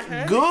not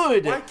can't he?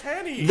 good. Why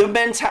can't he? The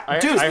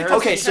mentality. Dude, I heard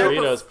okay, Chicharito's so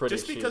Doritos pretty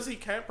Just cheap. because he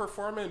can't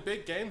perform in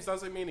big games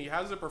doesn't mean he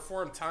hasn't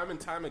performed time and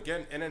time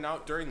again in and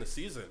out during the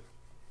season.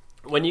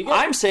 When you get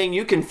I'm saying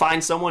you can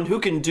find someone who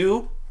can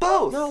do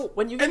both. no,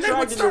 when you get And they would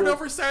dragged start into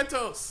over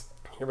Santos.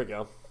 here we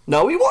go.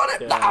 No, he won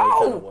it. Yeah, he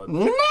kinda No. would.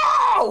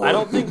 No. I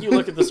don't think you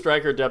look at the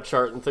striker depth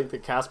chart and think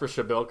that Kasper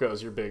Shabilko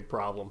is your big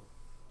problem.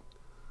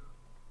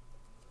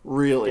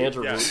 Really.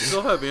 Andrew Yeah. Vogt. You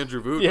still have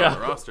Andrew Vogt Yeah. on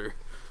the roster.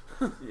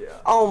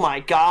 Oh my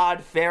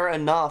God! Fair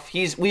enough.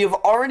 We have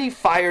already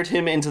fired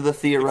him into the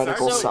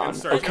theoretical Exactly.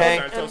 sun. And Sergio Okay.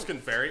 Santos can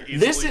very easily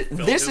This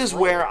fill is his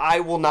where role. I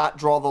will not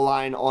draw the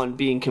line on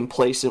being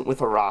complacent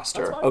with a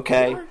roster. fine.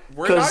 Okay.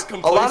 We're Because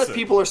not a lot of complacent.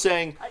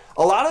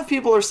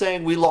 people are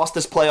saying we lost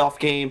this playoff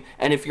game,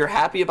 and if you're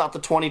happy about the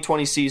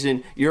 2020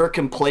 season, you're a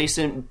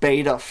complacent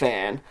beta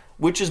fan,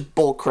 which is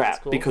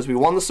bullcrap cool. because we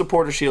won the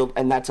Supporter Shield,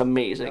 and that's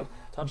amazing.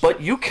 touchdown.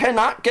 But you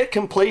cannot get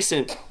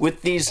complacent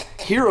with these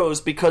heroes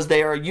because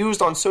they are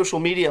used on social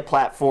media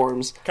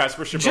platforms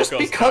Kasper Shabilko's just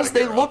because not a they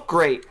hero. look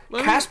great. Let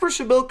me- Kasper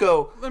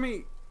Shabilko Let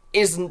me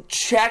is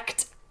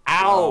checked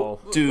out,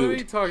 dude. Let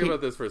me talk He-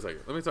 about this for a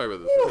second.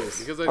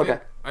 Because Okay.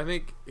 I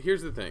think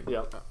here's the thing.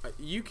 Yeah.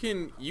 You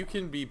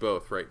can be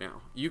both right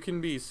now. You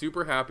can be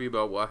super happy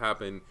about what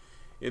happened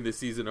in the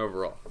season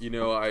overall. You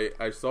know,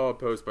 I saw a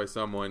post by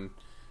someone,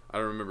 I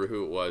don't remember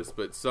who it was,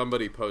 but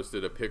somebody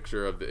posted a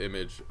picture of the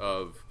image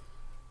of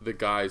the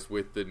guys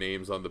with the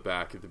names on the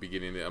back at the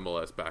beginning of the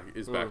MLS back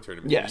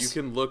tournament. Yes. You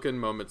can look in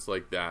moments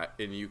like that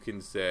and you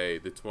can say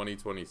the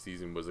 2020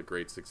 season was a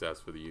great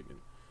success for the Union.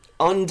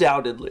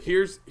 Undoubtedly.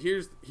 Here's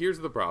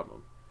the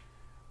problem.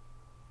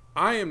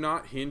 I am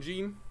not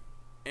hinging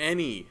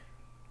any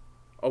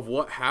of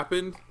what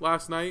happened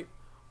last night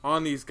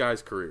on these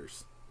guys'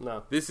 careers.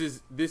 No. This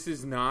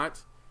is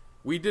not.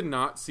 We did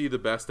not see the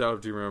best out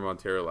of Jimmer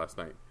Montero last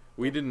night.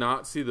 We did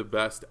not see the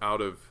best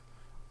out of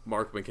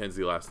Mark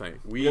McKenzie last night.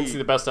 We You didn't see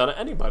the best out of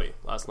anybody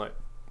last night,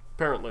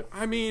 apparently.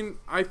 I mean,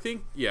 I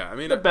think, yeah. I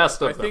mean, The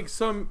best of I them.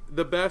 think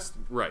the best,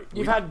 right.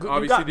 You've We had good- you've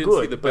obviously got didn't see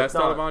good, the but best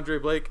out of not- Andre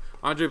Blake.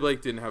 Andre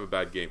Blake didn't have a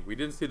bad game. We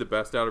didn't see the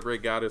best out of Ray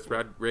Gaddis.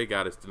 Ray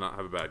Gaddis did not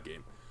have a bad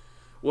game.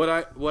 What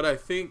I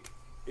think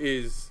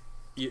is,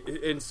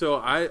 and so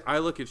I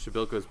look at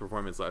Shabilko's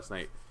performance last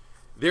night.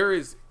 There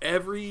is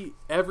every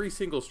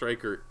single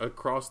striker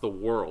across the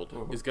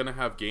world is going to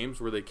have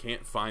games where they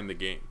can't find the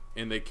game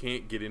and they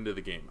can't get into the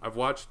game. I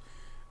watched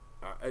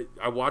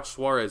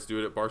Suarez do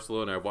it at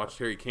Barcelona. I watched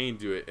Harry Kane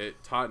do it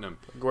at Tottenham.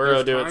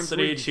 Guerrero There's do it at times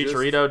City. where you just-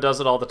 Chicharito does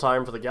it all the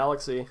time for the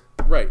Galaxy.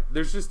 Right.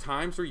 There's just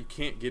times where you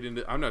can't get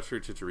into. I'm not sure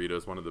Chicharito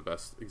is one of the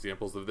best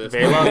examples of this.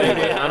 Vela,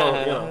 maybe. I don't,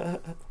 you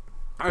know.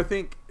 I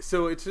think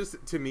so. It's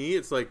just, to me,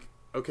 it's like,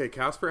 okay,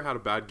 Kasper had a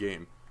bad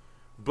game,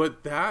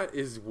 but that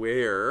is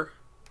where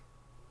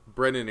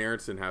Brendan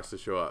Aronson has to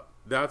show up.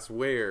 That's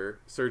where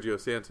Sergio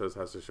Santos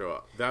has to show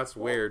up. That's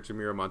where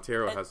Jamiro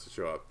Montero has to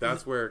show up.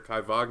 That's where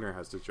Kai Wagner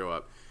has to show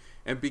up.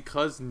 And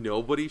because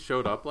nobody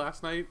showed up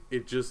last night,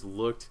 it just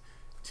looked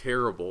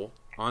terrible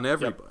on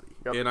everybody.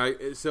 Yep.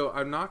 And so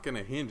I'm not going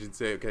to hinge and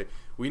say, okay,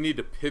 we need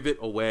to pivot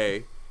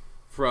away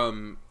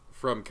from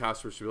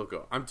Kasper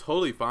Shabilko. I'm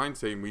totally fine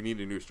saying we need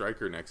a new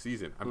striker next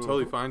season. I'm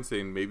totally fine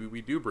saying maybe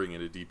we do bring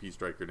in a DP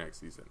striker next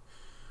season.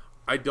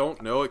 I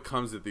don't know it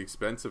comes at the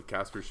expense of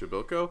Kasper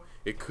Shabilko.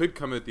 It could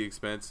come at the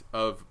expense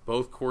of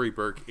both Corey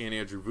Burke and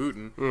Andrew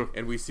Wooten,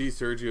 and we see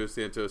Sergio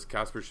Santos,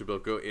 Kasper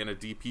Shabilko, and a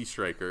DP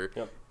striker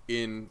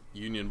in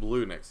Union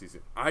Blue next season.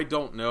 I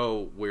don't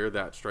know where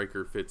that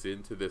striker fits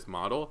into this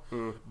model,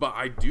 but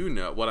I do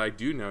know, what I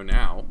do know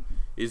now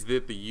is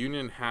that the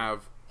Union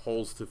have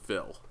holes to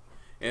fill.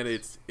 And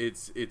it's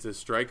a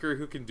striker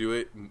who can do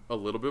it a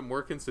little bit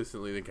more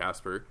consistently than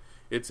Kasper.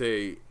 It's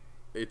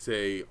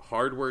a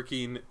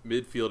hardworking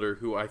midfielder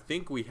who I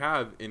think we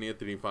have in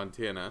Anthony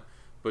Fontana,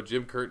 but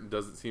Jim Curtin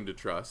doesn't seem to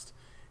trust.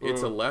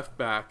 It's a left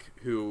back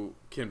who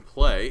can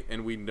play,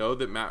 and we know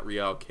that Matt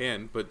Real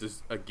can, but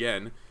does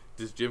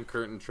Jim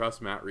Curtin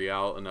trust Matt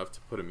Real enough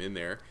to put him in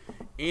there?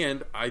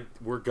 And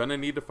we're going to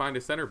need to find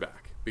a center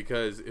back,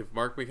 because if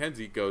Mark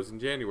McKenzie goes in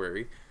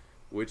January,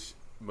 which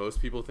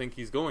most people think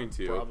he's going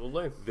to,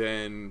 Probably.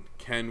 then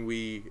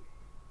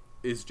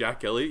is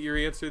Jack Elliott your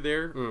answer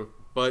there?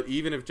 But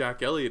even if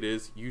Jack Elliott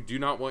is, you do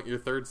not want your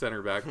third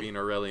center back being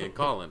Aurelian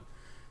Collin.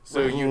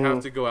 So you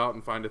have to go out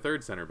and find a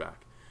third center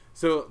back.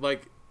 So,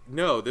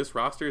 no, this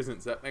roster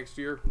isn't set next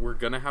year. We're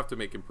going to have to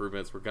make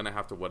improvements. We're going to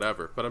have to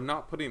whatever. But I'm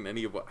not putting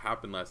any of what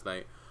happened last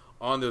night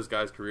on those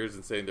guys' careers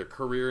and saying their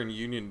career in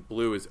Union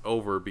Blue is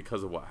over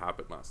because of what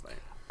happened last night.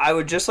 I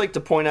would just like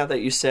to point out that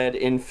you said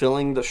in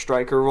filling the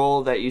striker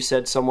role that you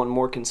said someone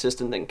more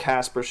consistent than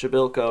Kasper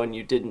Shabilko, and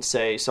you didn't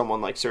say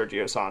someone like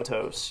Sergio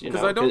Santos.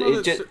 Because I don't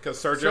know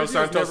because Sergio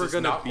Santos is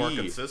not more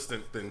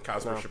consistent than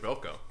Kasper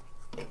Shabilko.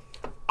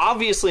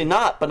 Obviously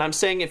not, but I'm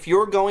saying if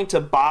you're going to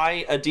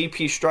buy a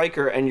DP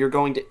striker and you're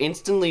going to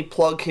instantly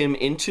plug him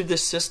into the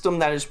system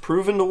that is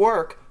proven to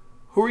work,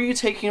 Who are you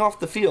taking off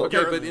the field?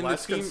 You're but a in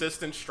less the team-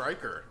 consistent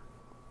striker.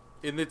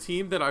 In the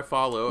team that I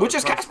follow, Which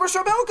is Kasper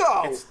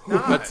Schmeichel.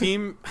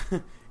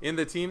 In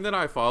the team that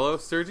I follow,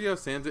 Sergio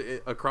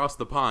Santos across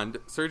the pond.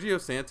 Sergio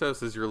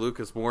Santos is your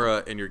Lucas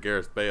Moura and your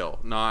Gareth Bale,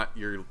 not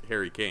your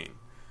Harry Kane.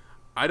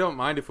 I don't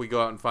mind if we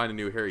go out and find a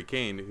new Harry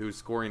Kane who's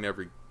scoring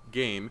every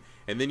game,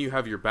 and then you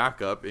have your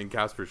backup in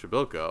Kasper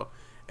Schmeichel,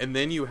 and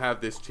then you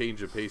have this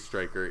change of pace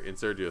striker in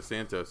Sergio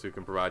Santos who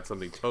can provide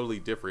something totally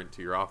different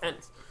to your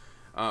offense.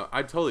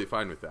 I'm totally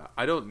fine with that.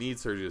 I don't need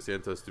Sergio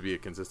Santos to be a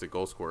consistent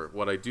goal scorer.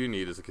 What I do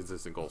need is a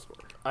consistent goal scorer.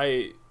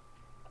 I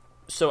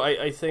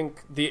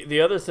think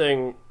the other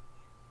thing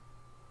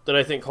that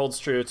I think holds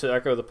true, to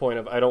echo the point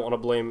of I don't want to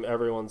blame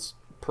everyone's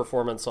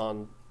performance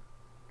on,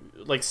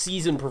 like,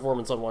 season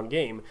performance on one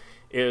game,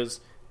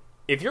 is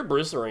if you're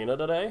Bruce Arena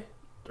today,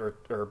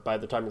 or by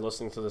the time you're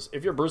listening to this,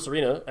 if you're Bruce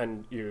Arena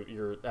and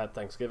you're at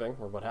Thanksgiving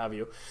or what have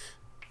you,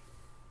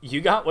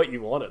 you got what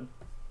you wanted.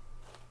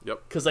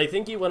 Yep. Because I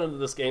think you went into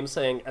this game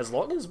saying, as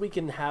long as we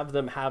can have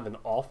them have an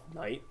off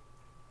night,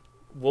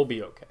 we'll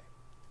be okay.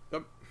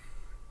 Yep.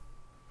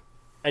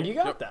 And you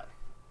got that.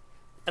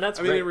 And that's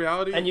I mean, great. in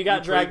reality, and you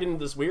got we dragged played-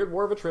 into this weird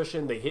war of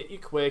attrition. They hit you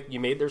quick. You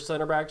made their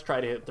center backs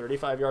try to hit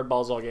 35-yard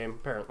balls all game,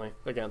 apparently.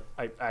 Again,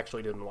 I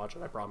actually didn't watch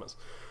it, I promise.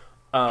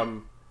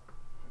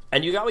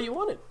 And you got what you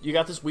wanted. You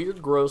got this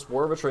weird, gross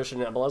war of attrition,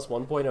 MLS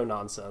 1.0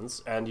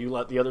 nonsense, and you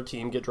let the other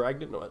team get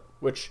dragged into it,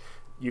 which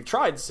you've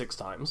tried 6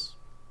 times,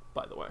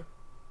 by the way.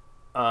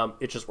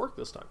 It just worked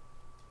this time.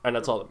 And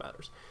that's all that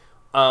matters.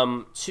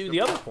 To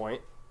the other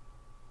point,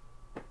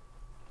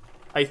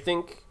 I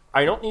think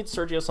I don't need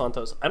Sergio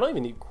Santos. I don't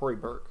even need Corey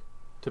Burke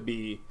to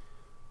be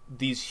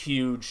these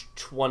huge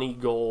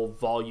 20-goal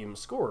volume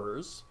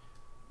scorers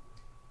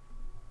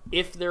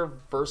if they're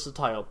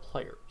versatile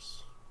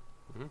players.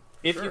 Mm-hmm.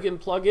 If you can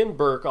plug in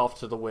Burke off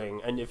to the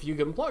wing, and if you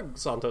can plug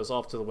Santos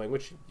off to the wing,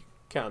 which you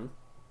can,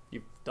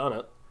 you've done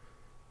it,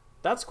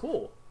 that's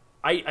cool.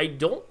 I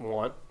don't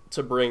want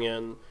to bring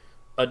in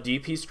a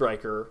DP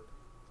striker.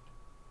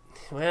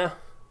 Well,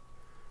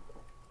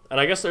 and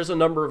I guess there's a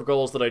number of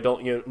goals that I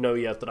don't know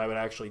yet that I would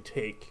actually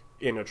take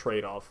in a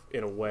trade-off,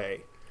 in a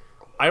way.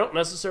 I don't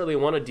necessarily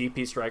want a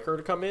DP striker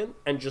to come in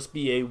and just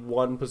be a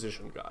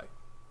one-position guy.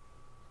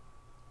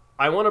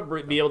 I want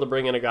to be able to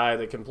bring in a guy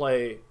that can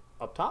play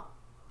up top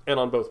and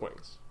on both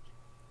wings.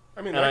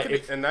 I mean,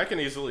 that can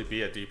easily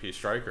be a DP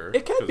striker.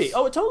 It can be.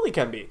 Oh, it totally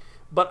can be.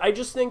 But I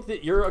just think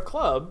that you're a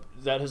club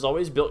that has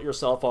always built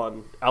yourself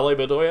on... Ale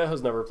Bedoya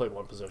has never played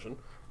one position.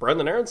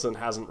 Brendan Aronson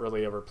hasn't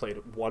really ever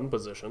played one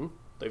position.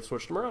 They've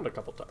switched him around a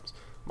couple times.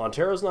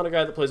 Montero's not a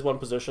guy that plays one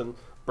position.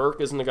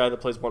 Burke isn't a guy that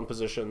plays one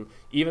position.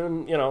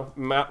 Even,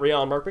 Matt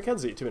Real and Mark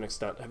McKenzie, to an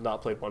extent, have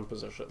not played one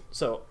position.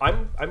 So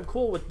I'm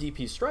cool with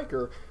DP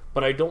striker,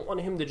 but I don't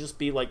want him to just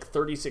be like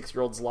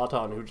 36-year-old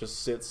Zlatan who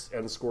just sits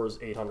and scores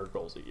 800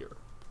 goals a year.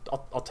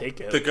 I'll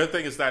take it. The good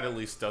thing is that at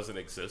least doesn't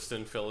exist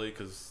in Philly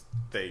because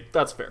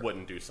that's fair.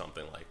 Wouldn't do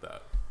something like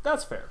that.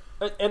 That's fair.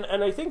 And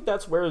I think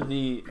that's where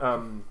the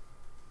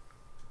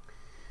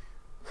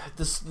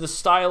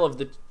style of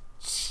the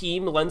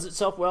team lends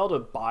itself well to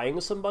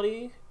buying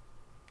somebody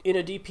in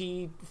a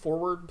DP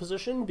forward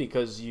position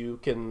because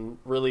you can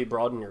really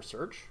broaden your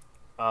search.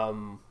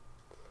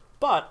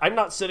 But I'm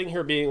not sitting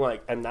here being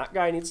like, and that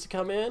guy needs to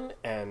come in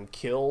and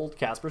kill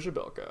Kasper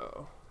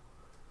Schmeichel.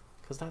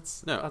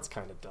 Because that's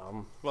kind of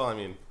dumb. Well, I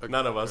mean,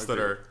 none of us that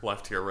are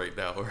left here right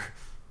now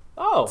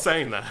are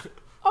saying that.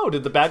 Oh,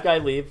 did the bad guy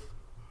leave?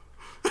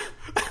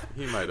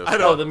 He might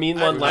have. The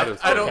mean one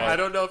left. I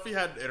don't know if he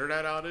had an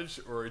internet outage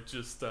or it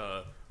just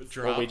dropped.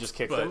 Or we just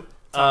kicked him.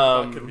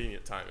 Talk about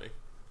convenient timing.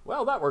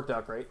 Well, that worked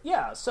out great.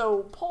 Yeah.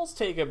 So Paul's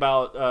take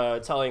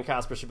about telling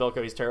Kasper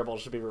Schmeichel he's terrible,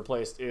 should be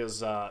replaced,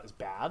 is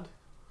bad.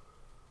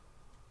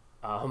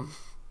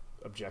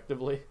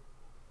 Objectively.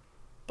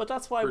 But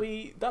that's why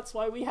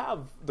we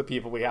have the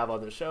people we have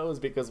on the show, is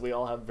because we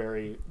all have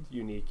very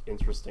unique,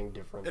 interesting,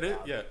 different.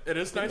 It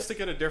is nice to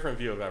get a different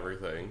view of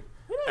everything.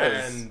 It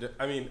is. And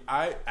I mean,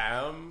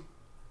 I'm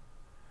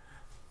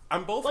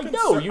both like,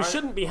 concerned. no, you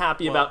shouldn't be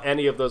happy about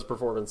any of those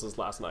performances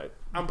last night.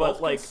 I'm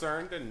both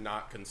concerned and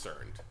not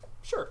concerned.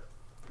 Sure.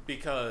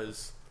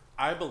 Because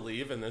I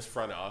believe in this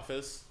front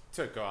office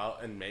to go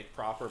out and make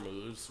proper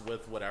moves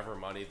with whatever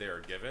money they are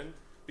given.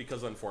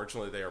 Because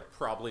unfortunately, they are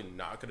probably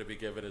not going to be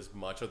given as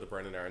much of the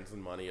Brendan Aronson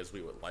money as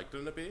we would like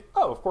them to be.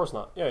 Oh, of course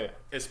not. Yeah.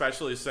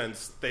 Especially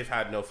since they've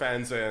had no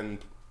fans and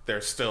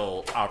there's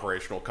still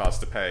operational costs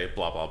to pay,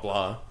 blah, blah,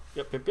 blah.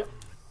 Yep.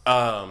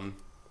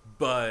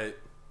 But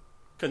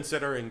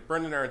considering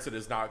Brendan Aronson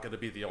is not going to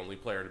be the only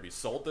player to be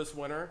sold this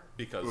winter,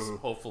 because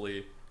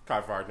hopefully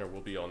Kai Wagner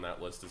will be on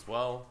that list as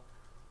well.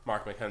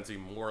 Mark McKenzie,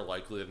 more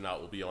likely than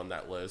not, will be on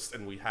that list.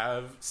 And we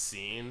have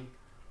seen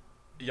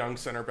young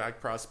center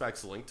back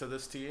prospects linked to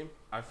this team.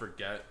 I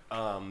forget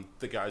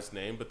the guy's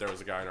name, but there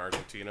was a guy in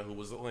Argentina who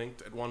was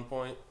linked at one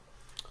point.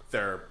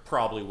 There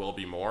probably will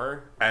be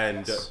more.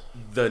 And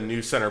the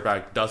new center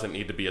back doesn't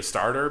need to be a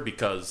starter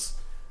because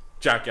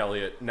Jack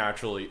Elliott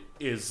naturally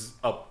is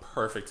a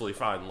perfectly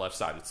fine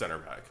left-sided center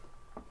back.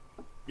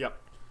 Yep.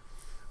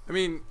 I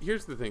mean,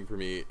 here's the thing for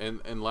me,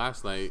 and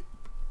last night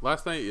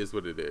is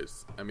what it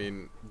is. I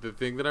mean, the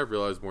thing that I've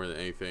realized more than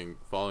anything,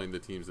 following the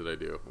teams that I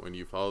do, when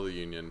you follow the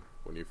Union,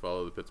 when you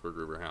follow the Pittsburgh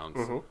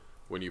Riverhounds,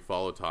 when you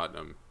follow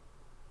Tottenham,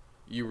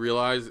 you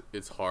realize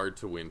it's hard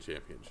to win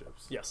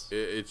championships. Yes.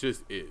 It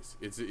just is.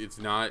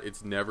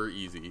 It's never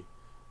easy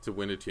to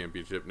win a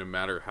championship, no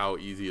matter how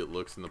easy it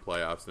looks in the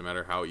playoffs, no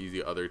matter how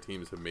easy other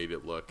teams have made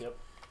it look. Yep.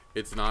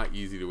 It's not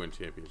easy to win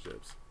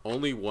championships.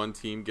 Only one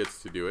team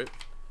gets to do it.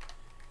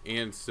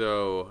 And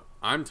so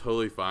I'm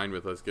totally fine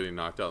with us getting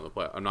knocked out in the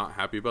play. I'm not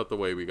happy about the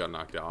way we got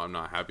knocked out. I'm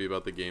not happy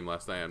about the game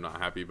last night. I'm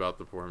not happy about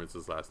the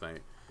performances last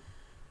night.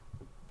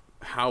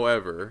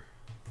 However,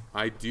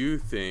 I do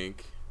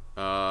think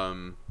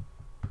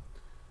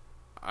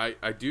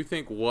I do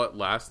think what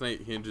last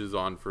night hinges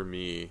on for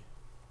me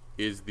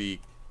is the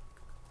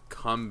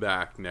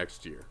comeback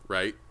next year,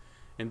 right?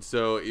 And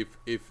so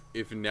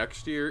if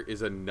next year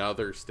is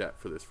another step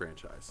for this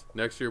franchise,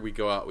 next year we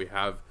go out, we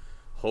have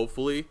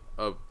hopefully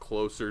a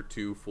closer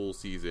to full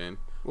season.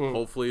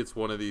 Hopefully it's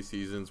one of these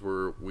seasons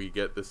where we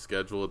get the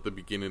schedule at the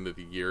beginning of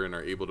the year and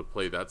are able to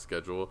play that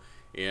schedule,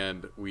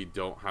 and we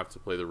don't have to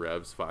play the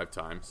Revs 5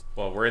 times.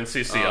 Well, we're in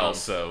CCL,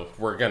 so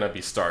we're going to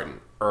be starting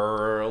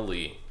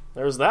early.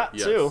 There's that,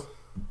 too.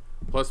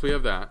 Plus we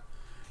have that.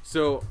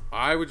 So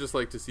I would just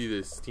like to see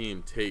this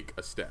team take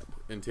a step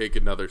and take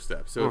another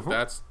step. So if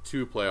that's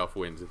 2 playoff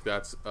wins, if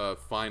that's a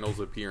finals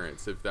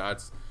appearance, if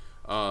that's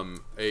a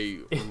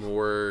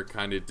more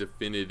kind of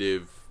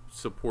definitive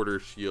supporter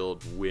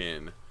shield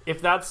win. If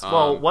that's,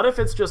 well, what if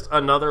it's just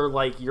another,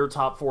 like, your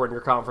top 4 in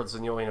your conference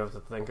and you don't even have to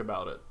think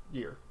about it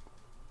year?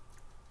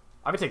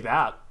 I would take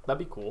that. That'd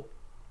be cool.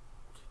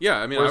 Yeah,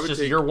 I mean, Where I it's would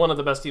just take, you're one of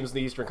the best teams in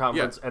the Eastern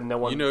Conference, and no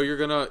one.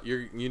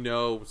 You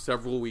know,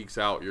 several weeks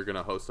out, you're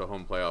gonna host a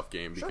home playoff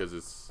game because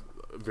it's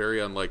very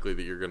unlikely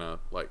that you're gonna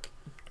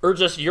or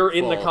just you're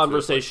in the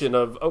conversation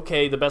of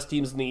okay, the best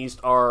teams in the East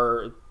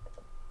are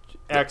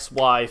X,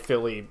 Y,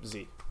 Philly,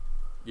 Z.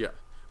 Yeah,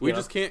 we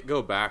just can't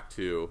go back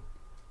to.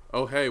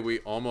 Oh, hey, we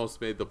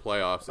almost made the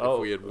playoffs. If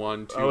we had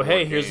won 2 more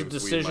hey, here's games, a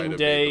decision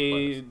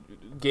day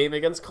game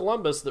against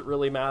Columbus that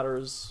really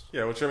matters.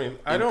 Yeah, which I mean,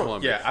 I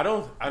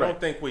don't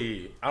think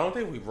we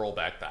roll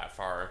back that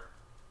far.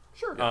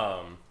 Sure.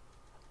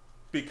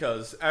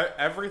 Because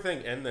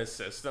everything in this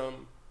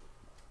system,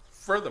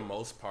 for the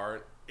most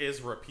part,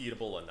 is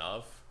repeatable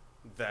enough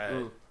that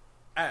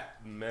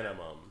at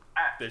minimum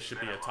this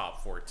should be a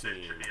top 4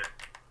 team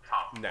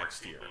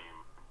next year.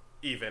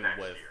 Even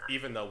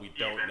though we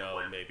don't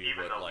know maybe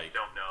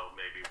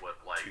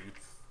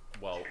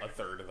what a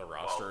third of the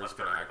roster is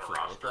going to actually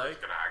look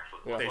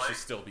like, they should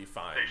still be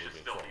fine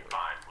moving forward.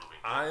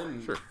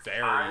 I'm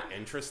very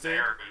interested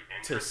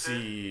to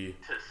see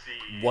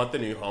what the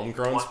new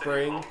homegrowns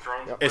bring,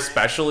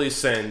 especially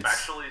since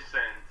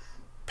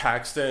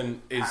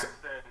Paxton is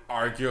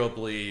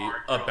arguably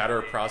a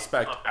better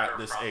prospect at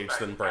this age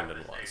than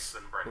Brendan was.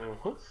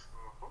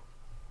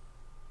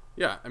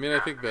 Yeah, I mean, I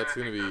think that's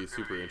going to be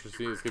super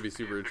interesting. It's going to be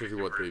super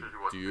interesting what they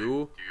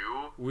do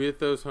with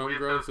those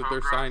homegrowns that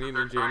they're signing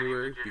in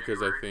January,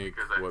 because I think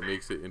what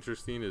makes it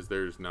interesting is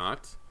there's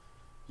not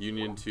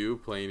Union 2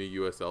 playing a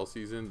USL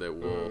season that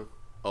will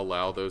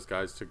allow those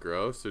guys to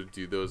grow. So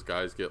do those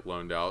guys get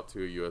loaned out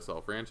to a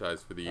USL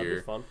franchise for the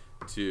year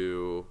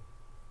to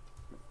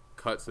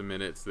cut some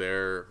minutes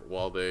there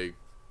while they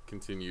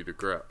continue to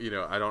grow? You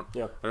know, I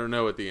don't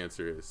know what the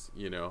answer is,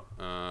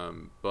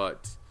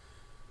 but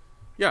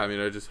yeah, I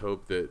mean, I just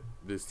hope that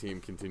this team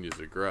continues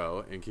to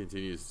grow and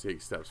continues to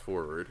take steps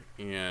forward.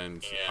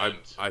 And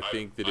I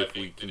think that if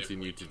we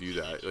continue to do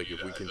that, like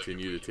if we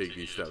continue to take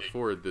these steps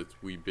forward that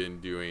we've been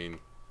doing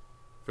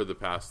for the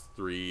past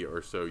 3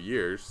 or so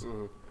years,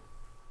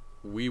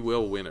 we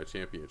will win a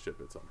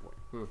championship at some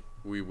point.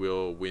 We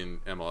will win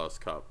MLS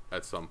Cup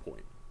at some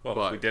point. Well,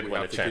 but we did win a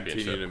have to championship.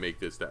 continue to make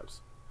these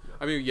steps.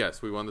 I mean,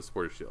 yes, we won the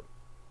Supporters Shield.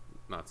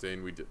 Not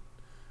saying we did.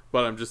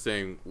 But I'm just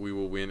saying we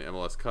will win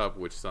MLS Cup,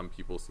 which some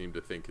people seem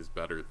to think is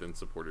better than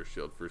Supporters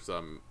Shield for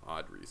some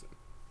odd reason.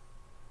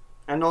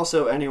 And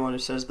also, anyone who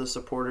says the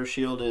Supporters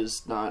Shield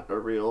is not a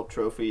real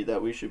trophy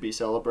that we should be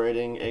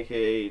celebrating,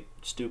 aka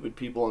stupid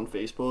people on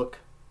Facebook,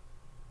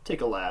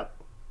 take a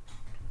lap.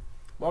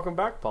 Welcome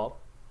back, Paul.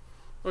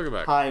 Welcome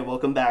back. Hi,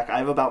 welcome back. I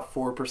have about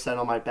 4%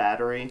 on my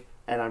battery,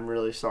 and I'm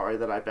really sorry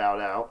that I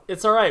bowed out.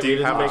 It's all right. Do We you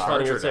didn't have make a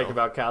fun of your charger take now?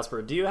 about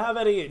Casper. Do you have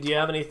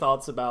any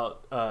thoughts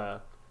about?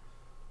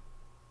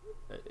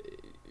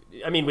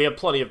 I mean, we have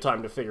plenty of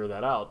time to figure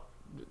that out,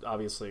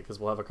 obviously, because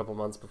we'll have a couple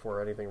months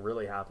before anything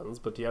really happens.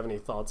 But do you have any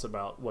thoughts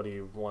about what do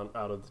you want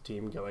out of the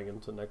team going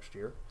into next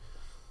year?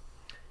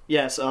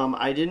 Yes,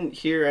 I didn't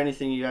hear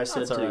anything you guys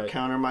said That's all to right.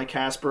 counter my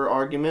Casper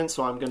argument,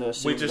 so I'm going to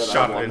assume We just that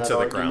shot I it won into that the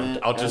argument. ground.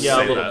 I'll just Yeah,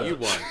 say a little that. bit. You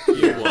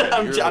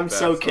won. You're I'm the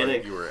so best kidding.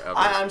 arguer ever.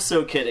 I'm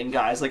so kidding,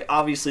 guys. Like,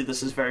 obviously,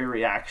 this is very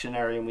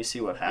reactionary, and we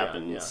see what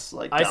happens.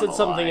 Like, I down said the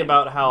something line.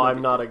 about how Maybe-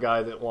 I'm not a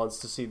guy that wants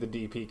to see the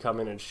DP come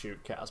in and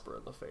shoot Casper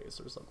in the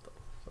face or something.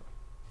 So.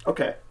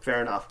 Okay,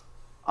 fair enough.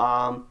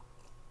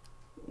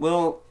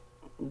 Well,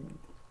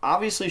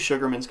 obviously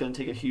Sugarman's going to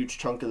take a huge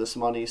chunk of this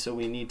money, so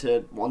we need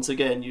to once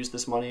again use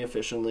this money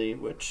efficiently,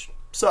 which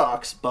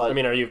sucks. But I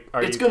mean,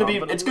 it's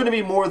going to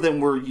be more than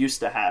we're used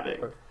to having.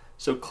 Sure.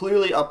 So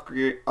clearly,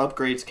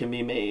 upgrades can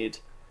be made.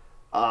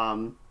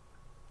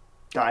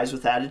 Guys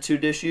with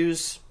attitude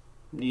issues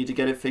need to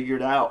get it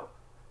figured out.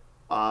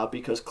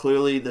 Because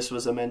clearly this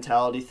was a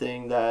mentality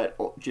thing that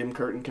Jim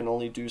Curtin can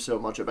only do so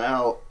much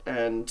about,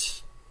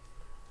 and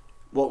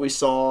what we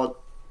saw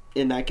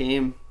in that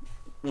game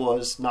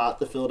was not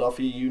the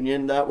Philadelphia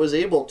Union that was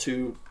able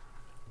to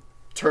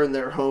turn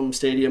their home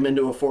stadium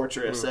into a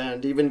fortress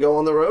and even go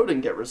on the road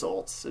and get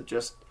results. It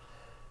just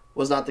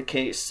was not the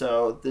case.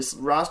 So this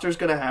roster is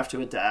going to have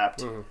to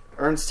adapt.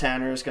 Ernst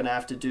Tanner is going to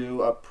have to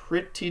do a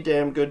pretty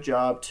damn good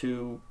job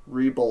to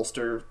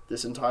re-bolster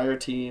this entire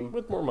team.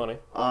 with more money.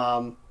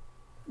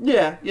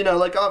 Yeah,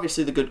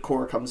 obviously the good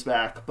core comes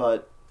back,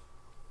 but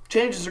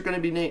changes are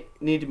going to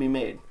need to be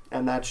made,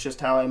 and that's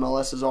just how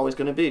MLS is always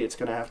going to be. It's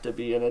going to have to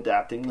be an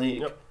adapting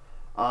league. Yep.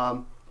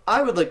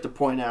 I would like to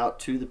point out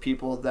to the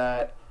people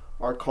that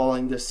are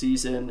calling this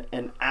season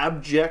an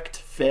abject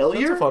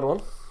failure. That's a fun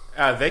one.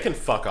 They can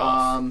fuck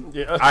off.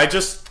 Yeah.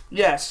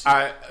 Yes.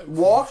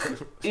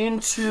 Walk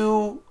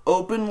into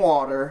open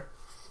water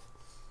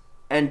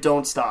and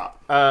don't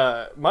stop.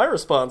 My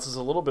response is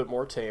a little bit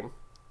more tame,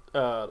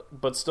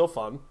 but still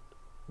fun.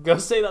 Go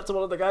say that to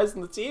one of the guys in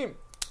the team.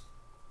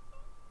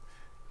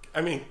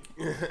 I mean,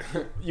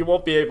 You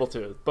won't be able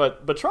to,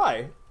 but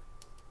try.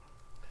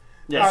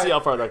 Yeah. See how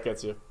far that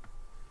gets you.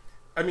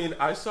 I mean,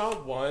 I saw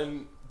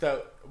one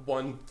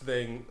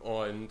thing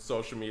on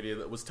social media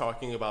that was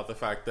talking about the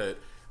fact that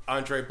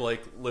Andre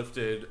Blake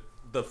lifted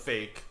the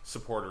fake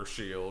supporter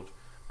shield,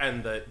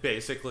 and that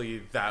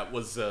basically that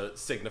was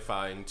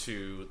signifying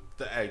to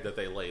the egg that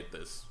they laid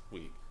this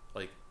week.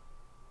 Like,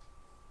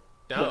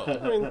 no,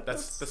 I mean,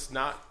 that's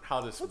not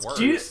how this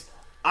works.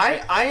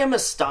 I am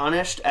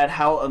astonished at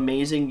how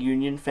amazing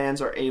Union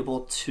fans are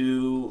able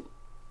to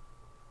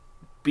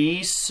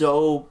be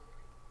so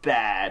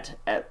bad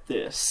at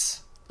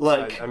this.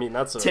 Like, I mean,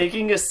 that's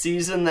taking a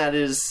season that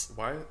is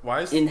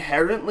why is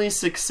inherently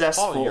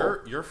successful. Paul,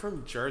 you're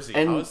from Jersey.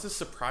 And- how is this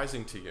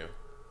surprising to you?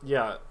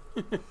 yeah.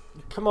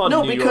 Come on,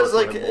 No, New because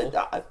York Red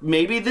Bull.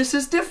 maybe this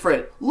is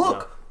different.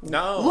 Look.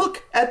 No.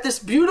 Look at this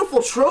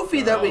beautiful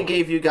trophy that we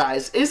gave you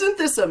guys. Isn't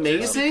this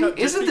amazing?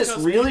 Isn't this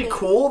really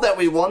cool that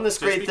we won this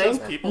great thing?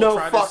 People No,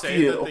 try fuck to say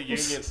you. that the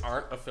Union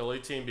aren't a Philly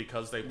team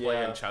because they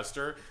play Yeah. in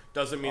Chester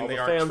doesn't mean All they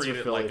the aren't fans are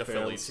treated Philly like a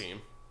Philly fans.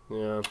 team.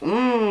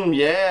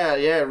 Yeah.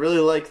 Yeah, really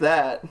like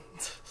that.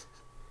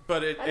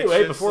 But Anyway, it's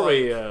just before like,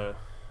 we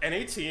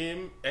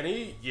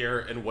any year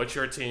in which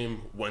your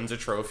team wins a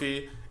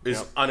trophy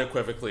is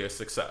unequivocally a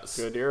success.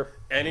 good year.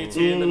 Any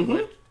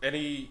team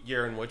any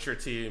year in which your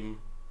team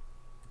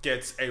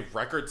gets a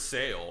record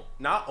sale,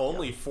 not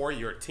only for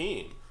your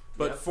team,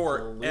 but for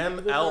the league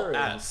that they're in.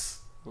 MLS,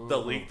 the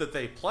league that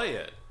they play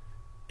in,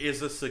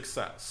 is a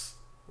success.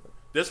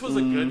 This was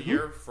a good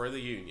year for the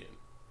Union.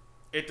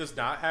 It does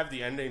not have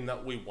the ending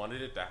that we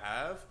wanted it to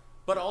have,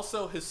 but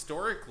also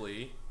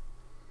historically,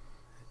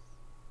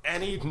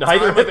 Neither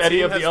time of a any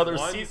team of the has other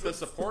won seasons. the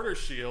Supporters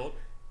Shield,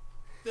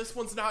 this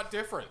one's not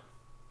different.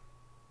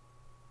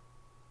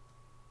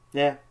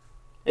 Yeah.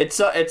 It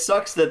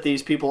sucks that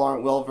these people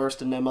aren't well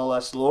versed in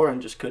MLS lore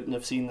and just couldn't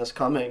have seen this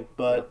coming,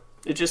 but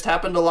it just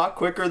happened a lot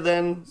quicker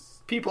than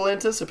people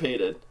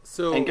anticipated.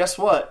 So, And guess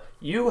what?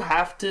 You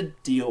have to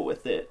deal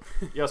with it.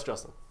 Yes,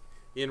 Justin.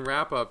 in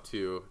wrap up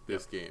to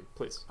this game,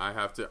 Please. I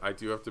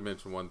do have to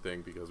mention one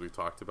thing because we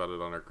talked about it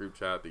on our group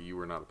chat that you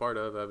were not a part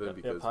of, Evan,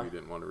 because hi. we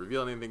didn't want to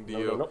reveal anything to No,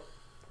 you.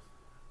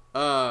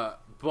 no.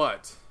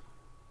 But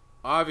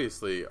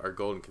obviously, our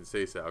golden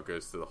Conceição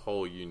goes to the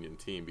whole Union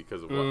team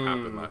because of what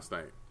happened last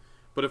night.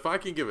 But if I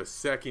can give a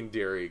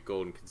secondary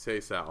golden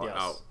Conceição Yes.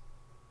 out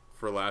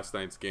for last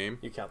night's game,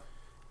 You can.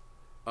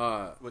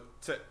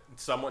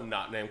 Someone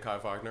not named Kai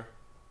Wagner.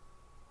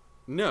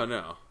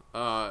 no.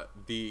 To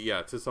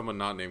someone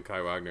not named Kai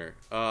Wagner.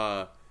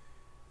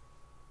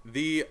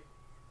 The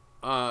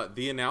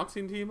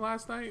announcing team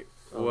last night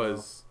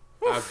was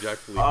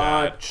abjectly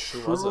bad.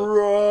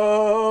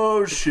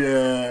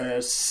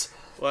 Atrocious.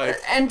 Like,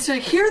 And to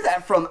hear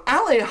that from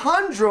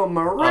Alejandro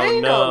Moreno,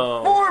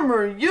 no.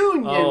 former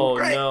Union Oh,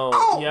 great. no.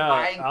 Oh Yeah,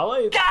 my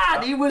Ale-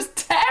 God, he was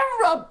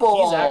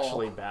terrible. He's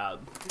actually bad.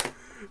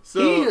 so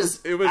He is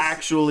it was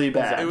actually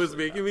bad. It was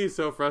making me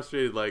so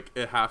frustrated, like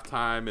at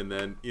halftime, and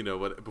then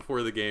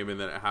before the game, and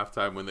then at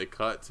halftime when they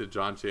cut to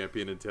John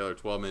Champion and Taylor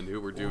Twellman, who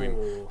were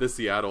doing the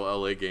Seattle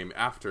LA game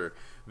after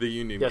the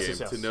Union game,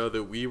 Yes. to know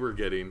that we were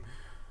getting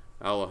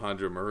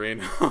Alejandro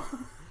Moreno.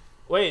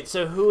 Wait,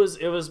 so who was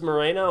it? Was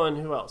Moreno and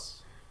who else?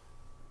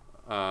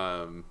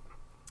 I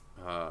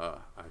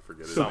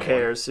forget his Who name.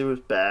 cares? It was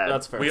bad.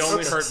 That's fair. We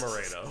only heard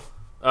Moreno.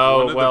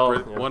 Oh, well.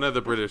 One of the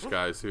British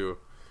guys who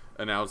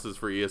announces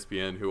for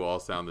ESPN who all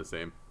sound the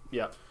same.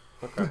 Yeah.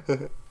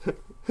 Okay.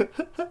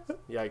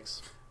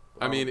 Yikes.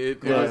 I mean,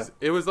 it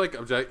was like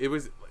it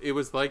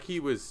was like he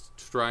was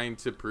trying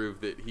to prove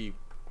that he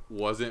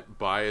wasn't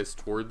biased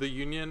toward the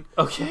Union.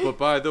 Okay. But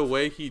by the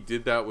way he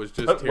did that was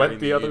just Went tearing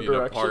the the other Union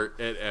direction.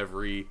 apart at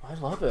every I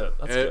love it.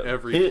 That's good.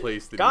 every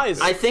place that Guys,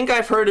 he I think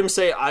I've heard him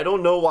say, I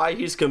don't know why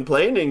he's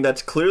complaining.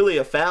 That's clearly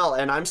a foul.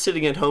 And I'm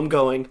sitting at home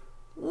going,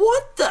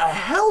 what the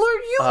hell are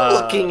you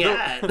looking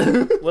at?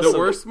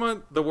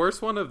 Listen, the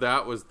worst one of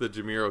that was the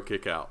Jamiro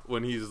kick out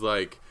when he's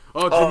like,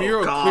 "Oh,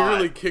 Jamiro God.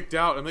 clearly kicked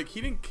out." I'm like, he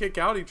didn't kick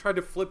out. He tried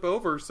to flip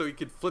over so he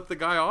could flip the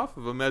guy off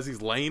of him as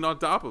he's laying on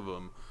top of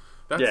him.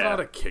 That's Yeah. not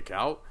a kick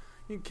out.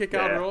 He didn't kick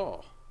out at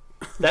all.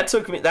 That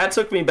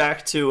took me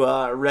back to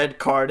Red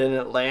Card in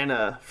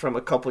Atlanta from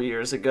a couple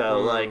years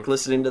ago. Like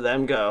listening to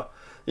them go,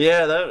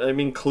 yeah,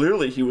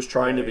 clearly he was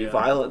trying to be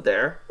violent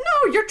there.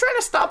 No, you're trying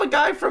to stop a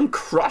guy from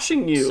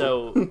crushing you.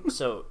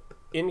 So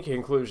in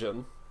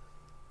conclusion,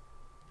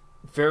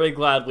 very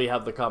glad we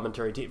have the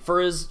commentary team. For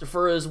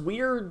as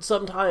weird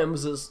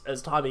sometimes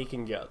as Tommy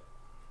can get,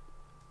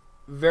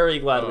 very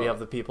glad we have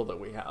the people that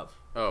we have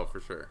Oh, for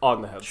sure.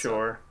 on the headset.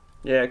 Sure.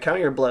 Yeah, count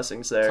your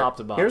blessings there. Top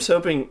to bottom. Here's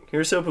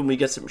hoping we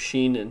get some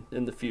Sheen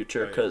in the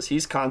future because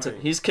he's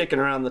kicking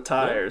around the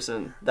tires,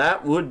 and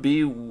that would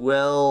be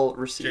well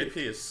received. JP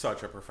is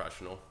such a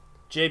professional.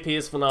 JP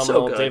is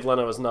phenomenal. good. Dave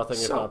Leno is nothing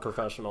if So not good.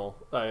 professional.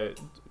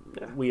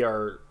 We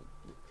are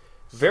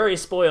very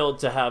spoiled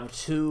to have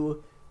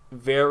two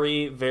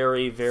very,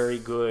 very, very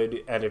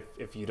good, and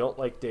if you don't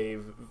like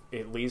Dave,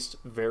 at least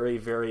very,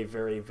 very,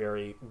 very,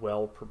 very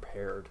well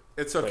prepared.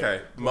 It's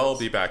okay. Mo will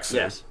be back soon.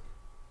 Yes.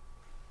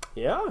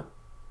 Yeah.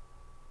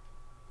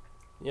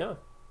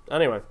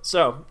 Anyway,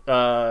 so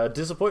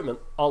disappointment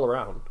all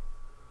around.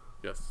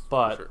 Yes,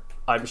 But for sure.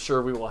 I'm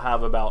sure we will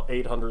have about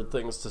 800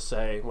 things to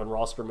say when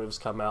roster moves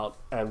come out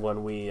and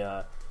when we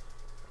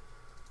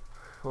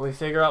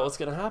figure out what's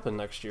going to happen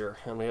next year.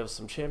 And we have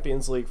some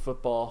Champions League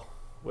football,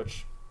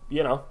 which,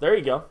 there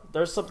you go.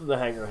 There's something to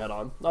hang your head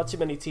on. Not too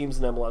many teams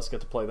in MLS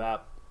get to play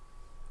that.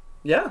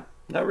 Yeah,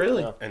 not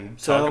really. Yeah. And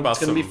So talk about it's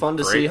going to be some fun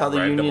to great see how the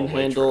random Union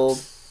away handled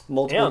trips.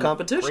 multiple And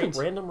competitions.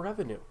 great random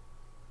revenue.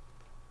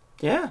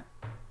 Yeah.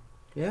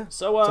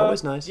 So, it's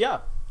always nice. Yeah,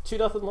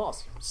 2-0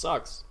 loss.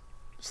 Sucks.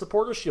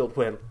 Supporter Shield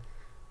win.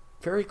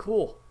 Very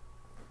cool.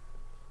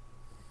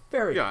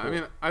 Very cool. I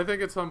mean, I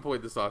think at some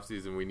point this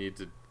offseason we need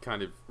to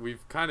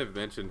we've kind of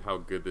mentioned how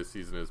good this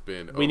season has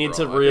been. We need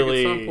to overall. I think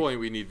really- at some point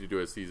we need to do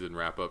a season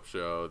wrap-up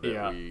show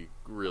that we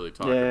really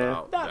talk Yeah.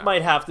 about. That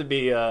might have to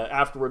be,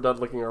 after we're done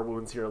licking our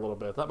wounds here a little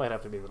bit, that might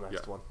have to be the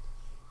next one.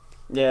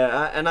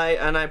 Yeah, and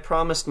I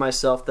promised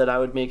myself that I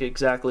would make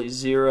exactly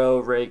 0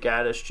 Ray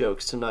Gaddis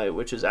jokes tonight,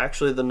 which is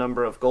actually the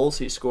number of goals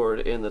he scored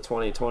in the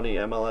 2020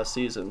 MLS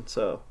season.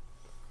 So,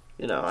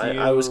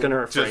 I was going to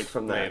refrain Just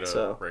from made that. a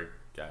So, Ray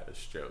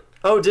Gaddis joke.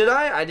 oh, did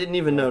I? I didn't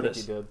even I think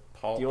notice. you did.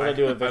 Paul, Do you want to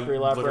do a victory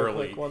lap real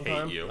literally quick one hate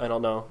time? you. I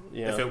don't know.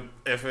 Yeah.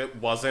 If it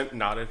wasn't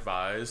not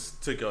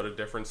advised to go to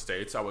different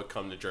states, I would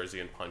come to Jersey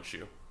and punch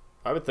you.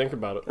 I would think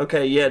about it.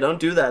 Okay, yeah, don't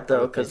do that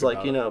though, would because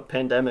think about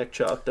pandemic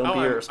Chuck, don't be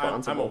I'm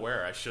irresponsible.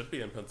 aware. I should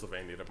be in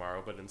Pennsylvania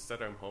tomorrow, but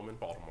instead I'm home in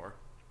Baltimore.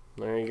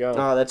 There you go.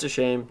 Oh, that's a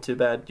shame. Too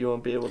bad you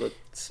won't be able to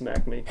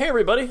smack me. Hey,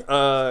 everybody.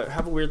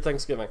 Have a weird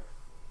Thanksgiving,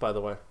 by the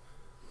way.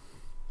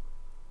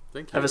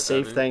 Thank you. Have a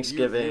safe Evan.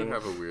 Thanksgiving. You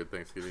have a weird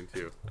Thanksgiving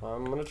too.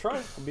 I'm going to try.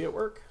 I'll be at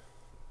work.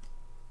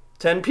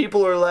 10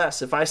 people or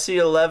less. If I see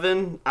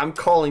 11, I'm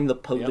calling the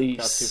Yep, police.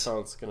 got 2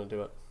 phones. Going to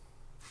do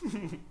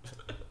it.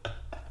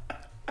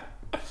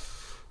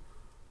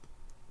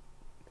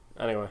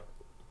 Anyway.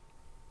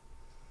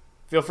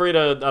 Feel free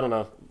to, I don't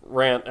know,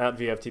 rant at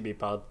VFTB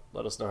Pod.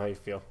 Let us know how you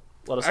feel.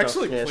 Let us know.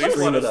 Actually, Yeah, please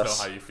scream let at us us.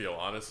 know how you feel,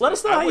 honestly. Let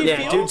us know how you Yeah,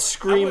 feel. dude,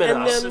 scream at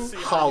And us. then- To see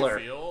Holler. how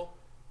you feel,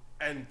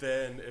 and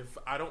then if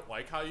I don't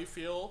like how you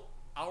feel,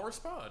 I'll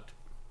respond.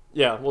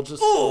 Yeah, we'll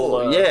just Oh,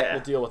 we'll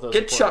deal with those.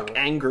 Get Chuck accordingly.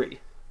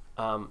 angry.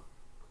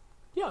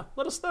 Yeah,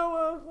 let us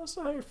know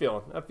how you're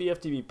feeling. At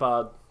VFTB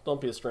Pod,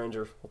 don't be a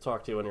stranger. We'll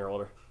talk to you when you're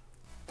older.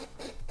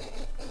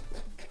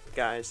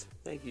 Guys,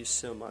 thank you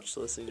so much for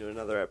listening to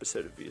another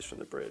episode of Views from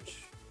the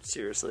Bridge.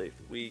 Seriously,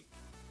 we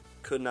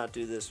could not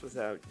do this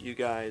without you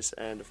guys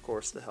and, of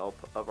course, the help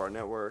of our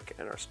network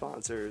and our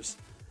sponsors.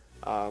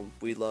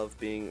 We love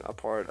being a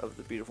part of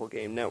the Beautiful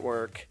Game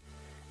Network.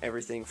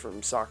 Everything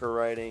from soccer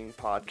writing,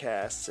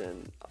 podcasts,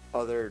 and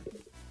other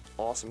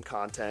awesome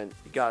content.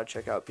 You gotta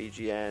check out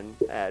BGN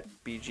at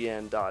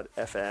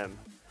bgn.fm.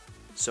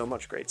 So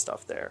much great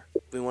stuff there.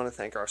 We want to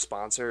thank our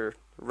sponsor,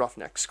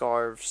 Roughneck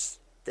Scarves.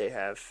 They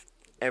have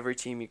every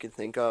team you can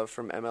think of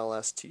from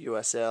MLS to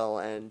USL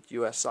and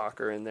US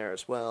Soccer in there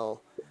as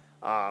well.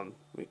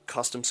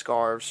 Custom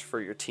scarves for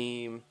your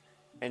team,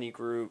 any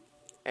group,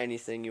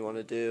 anything you want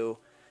to do,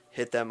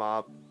 hit them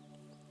up.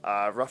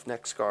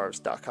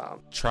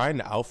 Roughneckscarves.com. Try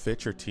and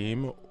outfit your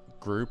team,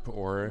 group,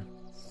 or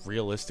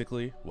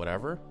realistically,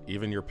 whatever,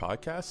 even your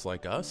podcasts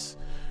like us,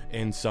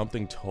 in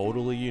something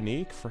totally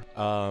unique for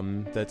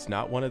that's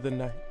not one of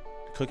the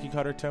cookie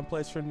cutter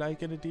templates from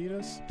Nike and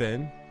Adidas.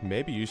 Then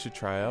maybe you should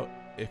try out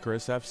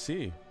Icarus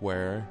FC,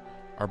 where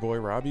our boy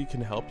Robbie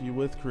can help you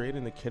with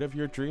creating the kit of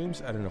your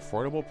dreams at an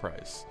affordable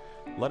price.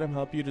 Let him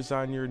help you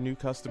design your new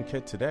custom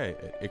kit today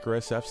at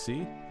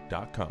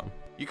IcarusFC.com.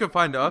 You can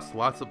find us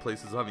lots of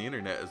places on the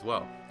internet as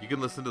well. You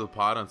can listen to the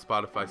pod on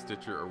Spotify,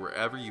 Stitcher, or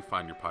wherever you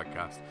find your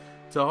podcast.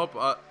 To help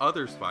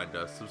others find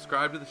us,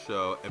 subscribe to the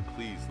show, and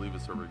please leave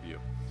us a review.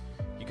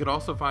 You can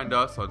also find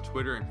us on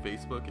Twitter and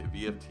Facebook at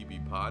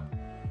VFTBpod.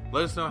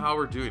 Let us know how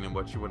we're doing and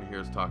what you want to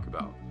hear us talk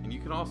about. And you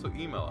can also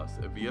email us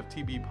at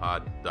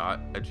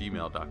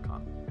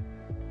vftbpod@gmail.com.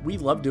 We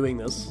love doing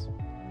this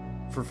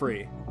for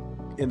free,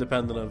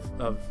 independent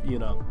of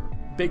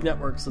big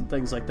networks and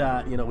things like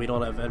that. We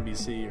don't have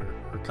NBC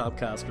or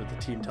Comcast or the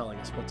team telling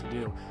us what to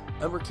do,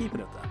 and we're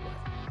keeping it that way.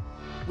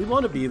 We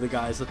want to be the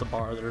guys at the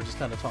bar that are just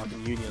kind of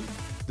talking union,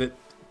 that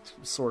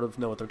sort of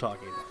know what they're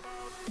talking about.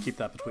 Keep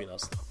that between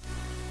us, though.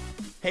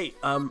 Hey,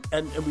 and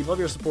we love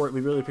your support.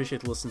 We really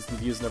appreciate the listens and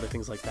the views and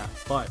everything like that.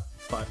 But,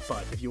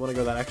 if you want to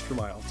go that extra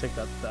mile, take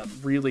that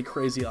really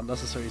crazy,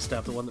 unnecessary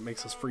step, the one that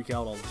makes us freak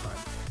out all the time,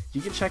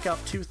 you can check out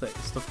two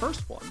things. The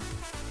first one,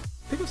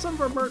 pick up some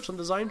of our merch on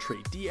Design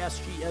Tree,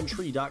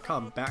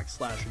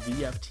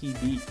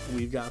 dsgntree.com/VFTB.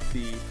 We've got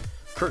the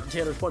Curtin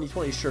Tanner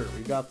 2020 shirt.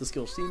 We've got the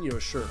Skilsino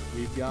shirt.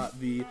 We've got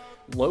the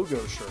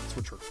logo shirts,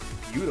 which are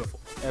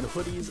beautiful, and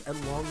hoodies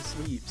and long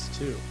sleeves,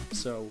 too.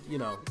 So,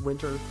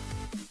 winter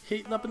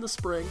heating up in the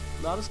spring,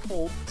 not as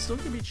cold, still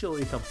going to be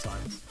chilly a couple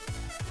times.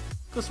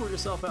 Go sort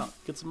yourself out.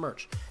 Get some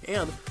merch.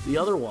 And the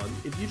other one,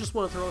 if you just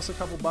want to throw us a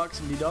couple bucks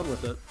and be done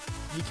with it,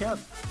 you can.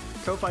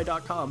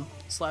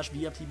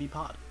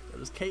 Ko-fi.com/VFTBpod.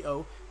 That is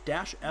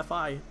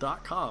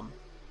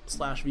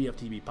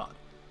ko-fi.com/VFTBpod.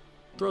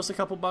 Throw us a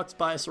couple bucks,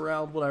 buy us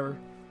around, whatever.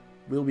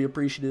 We'll be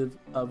appreciative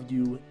of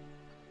you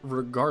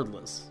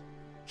regardless,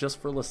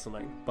 just for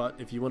listening. But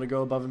if you want to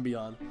go above and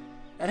beyond,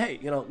 and hey,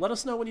 let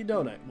us know when you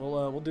donate.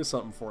 We'll do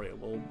something for you.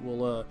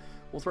 We'll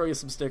throw you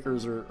some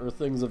stickers or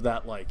things of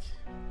that like.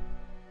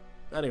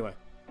 Anyway,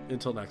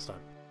 until next time.